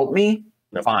 Does it help me?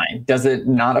 No. Fine. Does it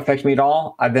not affect me at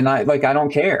all? Then I don't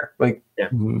care. Like,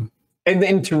 and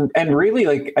really,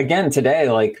 like again today,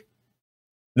 like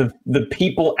the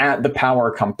people at the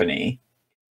power company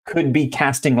could be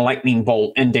casting lightning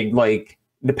bolt into like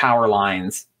the power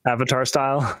lines, Avatar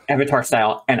style,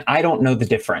 and I don't know the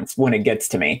difference when it gets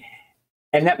to me.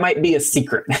 And that might be a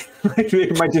secret.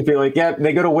 It might just be like, yeah,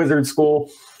 they go to wizard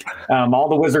school. All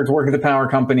the wizards work at the power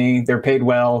company. They're paid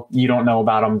well. You don't know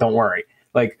about them. Don't worry.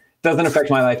 Like, doesn't affect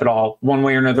my life at all. One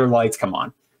way or another, lights come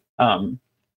on.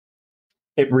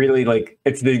 It really like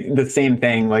it's the same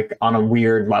thing, like on a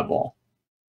weird level.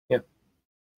 Yeah,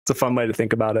 it's a fun way to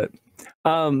think about it.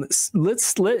 Do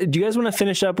you guys want to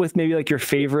finish up with maybe like your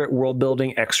favorite world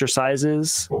building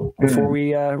exercises before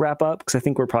we wrap up? Because I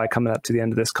think we're probably coming up to the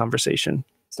end of this conversation.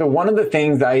 So one of the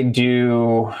things I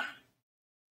do,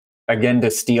 again,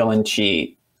 to steal and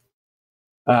cheat,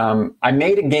 I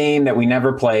made a game that we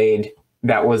never played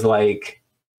that was like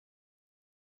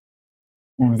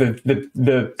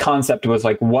the concept was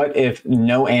like, what if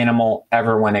no animal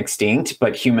ever went extinct,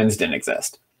 but humans didn't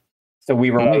exist? So we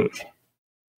were like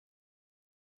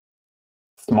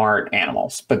smart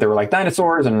animals, but they were like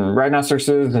dinosaurs and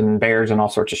rhinoceroses and bears and all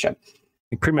sorts of shit.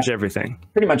 Pretty much everything.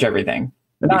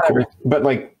 Not cool. But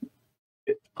like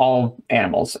all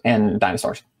animals and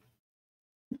dinosaurs.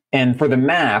 And for the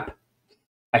map,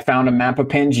 I found a map of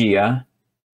Pangea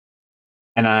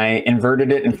and I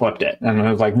inverted it and flipped it. And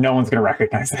I was like, no one's going to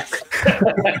recognize this.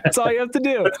 That's all you have to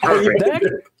do.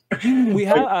 We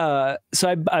have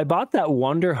so I bought that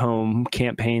Wonder Home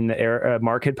campaign that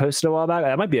Mark had posted a while back.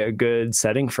 That might be a good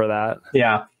setting for that.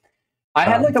 Yeah, I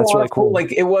had like a lot really of cool.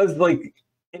 Like it was like,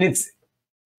 and it's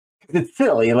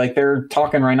silly. Like they're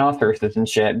talking rhinoceroses and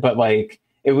shit, but like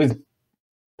it was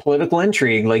political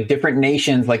intrigue. Like different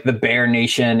nations, like the Bear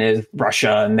Nation is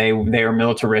Russia, and they are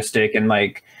militaristic and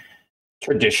like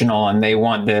traditional, and they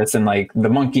want this, and like the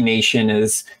Monkey Nation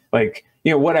is like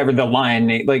whatever the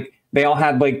Lion like. They all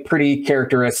had like pretty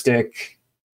characteristic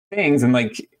things, and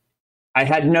like I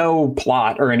had no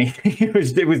plot or anything.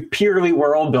 It was purely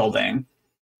world building.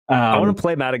 I want to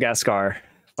play Madagascar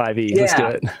 5e. Let's do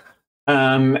it.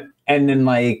 And then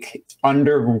like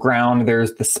underground,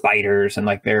 there's the spiders, and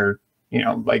like they're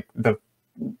like the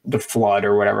flood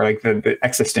or whatever, like the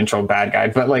existential bad guy.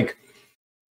 But like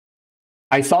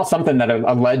I saw something that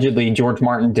allegedly George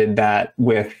Martin did that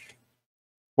with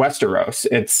Westeros.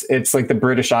 It's like the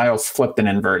British Isles flipped and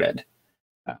inverted,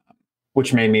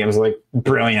 which made me, I was like,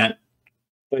 brilliant.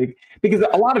 Like, because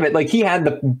a lot of it, like he had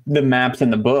the maps in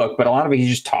the book, but a lot of it, he's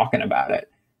just talking about it.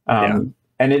 And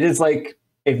it is like,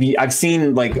 I've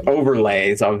seen like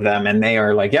overlays of them, and they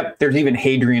are like, yep, there's even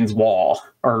Hadrian's Wall,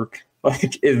 or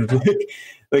like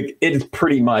it's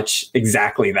pretty much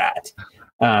exactly that.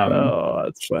 Oh,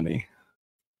 that's funny.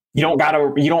 You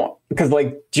don't because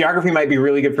like geography might be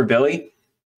really good for Billy,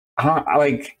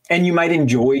 and you might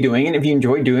enjoy doing it. If you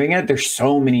enjoy doing it, there's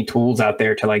so many tools out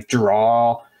there to like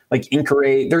draw, like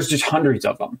Incorate. There's just hundreds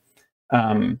of them,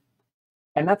 and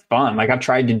that's fun. Like I've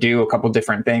tried to do a couple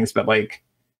different things, but like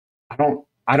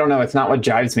I don't know. It's not what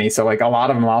jives me. So like a lot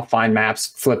of them, I'll find maps,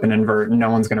 flip and invert, and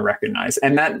no one's going to recognize.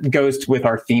 And that goes with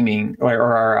our theming or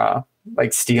our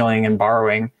like stealing and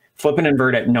borrowing. Flip and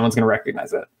invert it, and no one's going to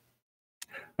recognize it.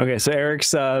 Okay, so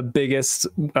Eric's biggest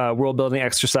world building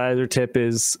exercise or tip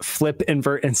is flip,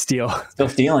 invert, and steal. Still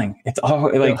stealing. It's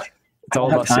all like it's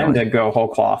all about time to go whole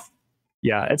cloth.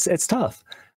 Yeah, it's tough.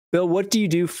 Bill, what do you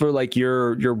do for like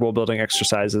your world building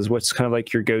exercises? What's kind of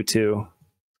like your go-to?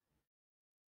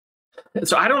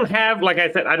 So I don't have, like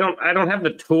I said, I don't have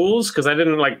the tools because I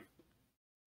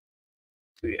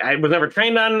was never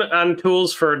trained on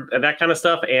tools for that kind of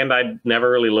stuff, and I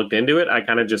never really looked into it. I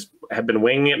kind of just have been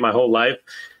winging it my whole life.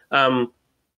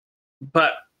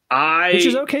 But which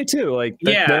is okay too. Like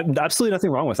absolutely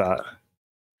nothing wrong with that.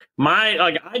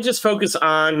 I just focus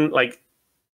on like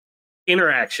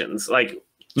interactions, like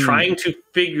trying to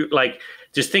figure, like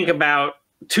just think about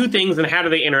two things and how do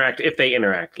they interact if they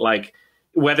interact, like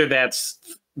whether that's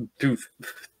through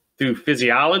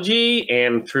physiology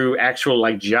and through actual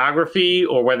like geography,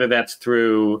 or whether that's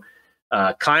through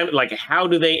climate, like how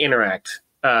do they interact,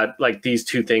 like these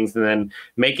two things, and then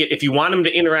make it, if you want them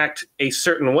to interact a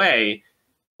certain way,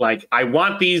 like I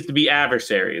want these to be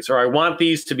adversaries or I want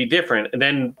these to be different, and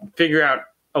then figure out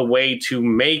a way to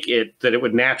make it that it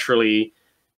would naturally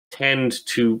tend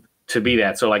to be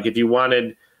that. So like if you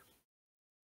wanted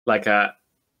like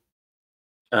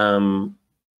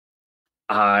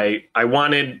I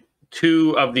wanted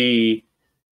two of the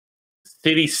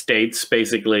city states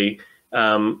basically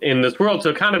in this world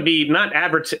to kind of be not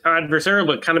adversarial,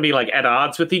 but kind of be like at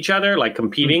odds with each other, like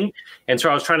competing. Mm-hmm. And so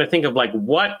I was trying to think of like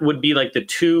what would be like the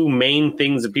two main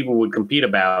things that people would compete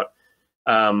about.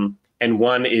 And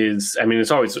one is, I mean,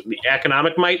 it's always the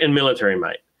economic might and military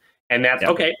might. And that's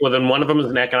okay. Well, then one of them is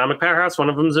an economic powerhouse, one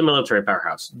of them is a military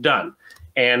powerhouse. Done.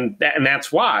 And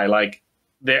that's why, like,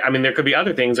 there could be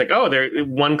other things like,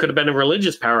 one could have been a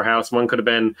religious powerhouse, one could have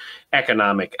been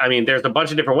economic. I mean, there's a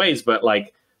bunch of different ways, but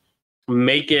like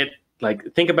make it like,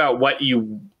 think about what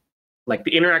you like,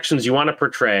 the interactions you want to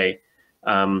portray,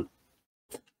 or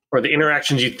the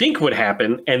interactions you think would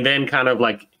happen, and then kind of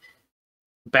like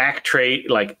backtrace,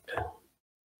 like,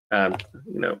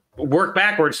 work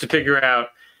backwards to figure out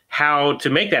how to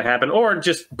make that happen, or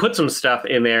just put some stuff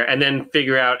in there and then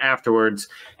figure out afterwards,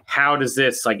 how does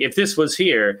this, like, if this was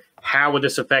here, how would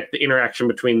this affect the interaction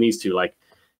between these two? Like,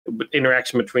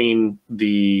 interaction between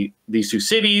these two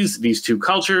cities, these two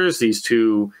cultures, these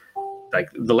two, like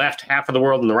the left half of the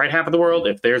world and the right half of the world.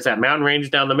 If there's that mountain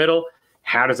range down the middle,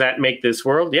 how does that make this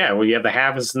world? Yeah, well, you have the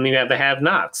haves and you have the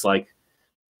have-nots, like,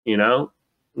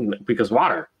 because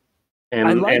water. And,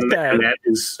 I like that. And that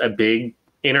is a big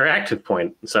interactive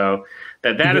point. So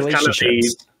that is kind of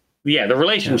the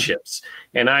relationships.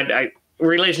 Yeah. And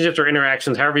relationships or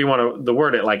interactions, however you want to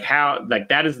word it, like how, like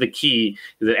that is the key,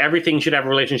 is that everything should have a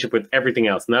relationship with everything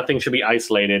else. Nothing should be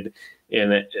isolated,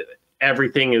 and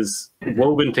everything is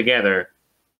woven together.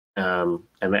 And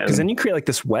because then you create like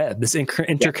this web, this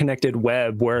interconnected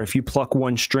web, where if you pluck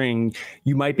one string,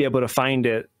 you might be able to find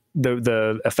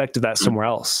the effect of that somewhere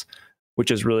else,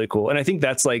 which is really cool. And I think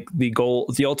that's like the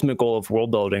ultimate goal of world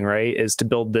building, right? Is to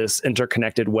build this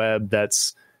interconnected web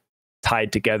that's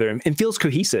tied together and feels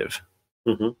cohesive.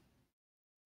 Mm-hmm.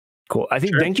 Cool. I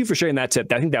think, thank you for sharing that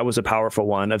tip. I think that was a powerful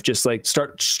one of just like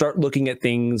start looking at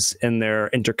things and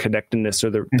their interconnectedness, or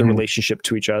the relationship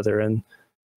to each other and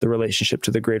the relationship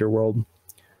to the greater world.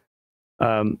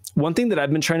 One thing that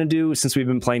I've been trying to do since we've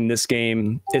been playing this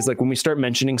game is like when we start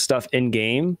mentioning stuff in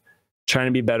game, trying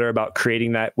to be better about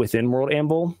creating that within World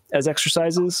Anvil as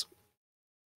exercises.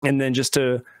 And then just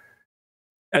as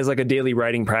like a daily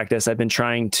writing practice, I've been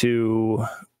trying to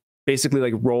basically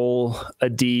like roll a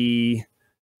D14,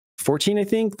 I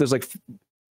think. There's like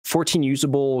 14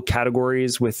 usable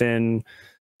categories within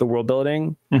the world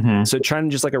building. Mm-hmm. So trying to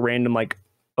just like a random, like,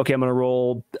 okay, I'm going to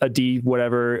roll a D,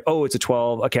 whatever. Oh, it's a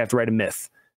 12. Okay, I have to write a myth.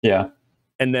 Yeah.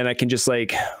 And then I can just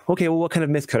like, okay, well, what kind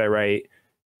of myth could I write?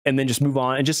 And then just move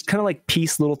on and just kind of like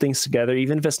piece little things together,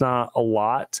 even if it's not a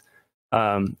lot. So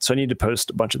I need to post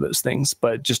a bunch of those things,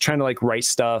 but just trying to like write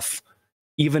stuff,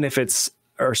 even if it's,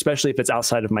 or especially if it's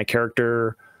outside of my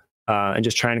character, and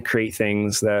just trying to create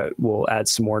things that will add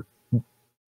some more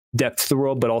depth to the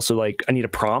world, but also like I need a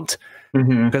prompt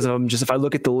because if I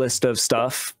look at the list of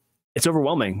stuff, it's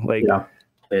overwhelming. Like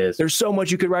there's so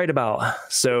much you could write about.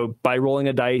 So by rolling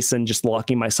a dice and just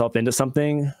locking myself into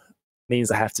something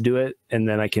means I have to do it. And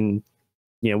then I can,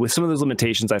 with some of those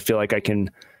limitations, I feel like I can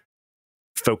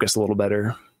focus a little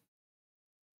better.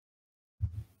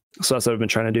 So that's what I've been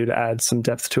trying to do to add some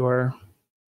depth to our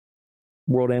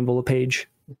World Anvil page.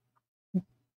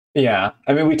 Yeah.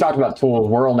 I mean, we talked about tools.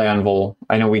 World Anvil,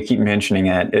 I know we keep mentioning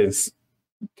it, is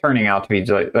turning out to be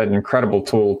like an incredible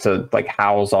tool to like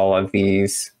house all of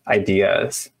these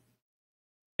ideas.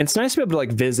 It's nice to be able to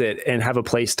like visit and have a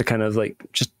place to kind of like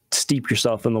just steep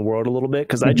yourself in the world a little bit.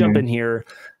 Cause I jump in here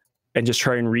and just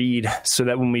try and read so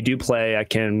that when we do play, I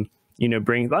can,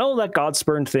 bring, that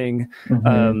Godspurn thing.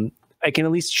 I can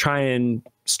at least try and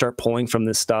start pulling from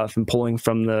this stuff and pulling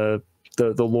from the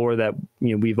lore that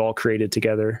we've all created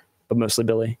together, but mostly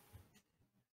Billy.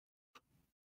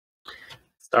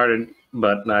 Started,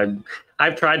 but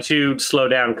I've tried to slow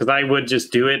down because I would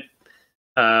just do it,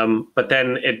 but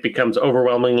then it becomes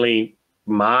overwhelmingly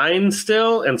mine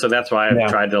still, and so that's why I've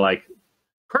tried to like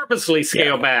purposely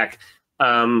scale back.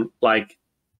 Like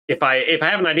if I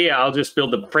have an idea, I'll just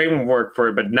build the framework for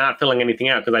it, but not filling anything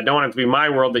out because I don't want it to be my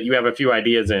world that you have a few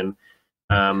ideas in.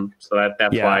 So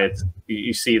that's why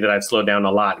you see that I've slowed down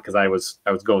a lot because I was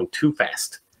going too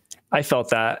fast. I felt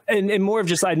that, and more of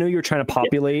just I know you're trying to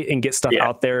populate and get stuff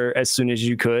out there as soon as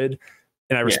you could,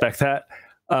 and I respect that.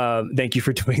 Thank you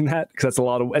for doing that because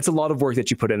it's a lot of work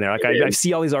that you put in there. Like I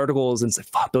see all these articles and it's like,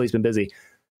 fuck, Billy's been busy.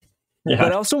 Yeah.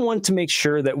 But I also want to make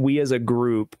sure that we as a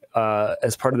group,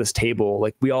 as part of this table,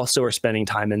 like we also are spending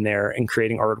time in there and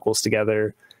creating articles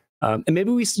together. And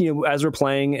maybe we, as we're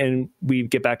playing and we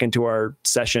get back into our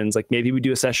sessions, like maybe we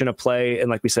do a session of play. And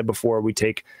like we said before, we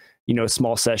take, a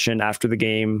small session after the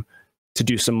game to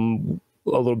do a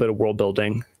little bit of world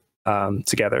building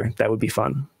together. That would be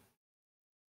fun.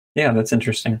 Yeah, that's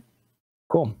interesting.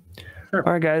 Cool. Sure.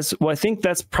 All right, guys. Well, I think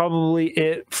that's probably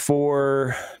it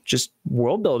for just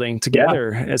world building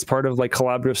together as part of like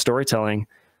collaborative storytelling.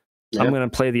 I'm going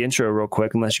to play the intro real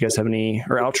quick, unless you guys have any,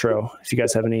 or outro, if you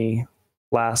guys have any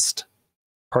last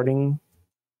parting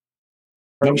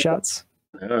shots.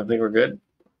 I don't think we're good.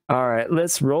 All right,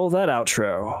 let's roll that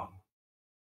outro.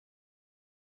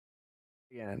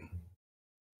 Again.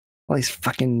 All these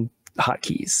fucking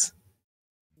hotkeys.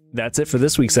 That's it for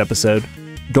this week's episode.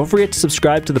 Don't forget to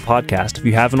subscribe to the podcast if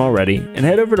you haven't already, and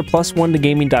head over to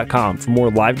 +1togaming.com for more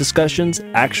live discussions,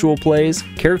 actual plays,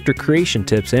 character creation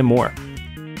tips, and more.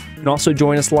 You can also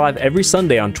join us live every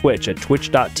Sunday on Twitch at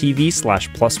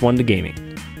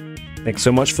twitch.tv/+1togaming. Thanks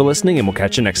so much for listening, and we'll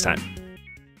catch you next time.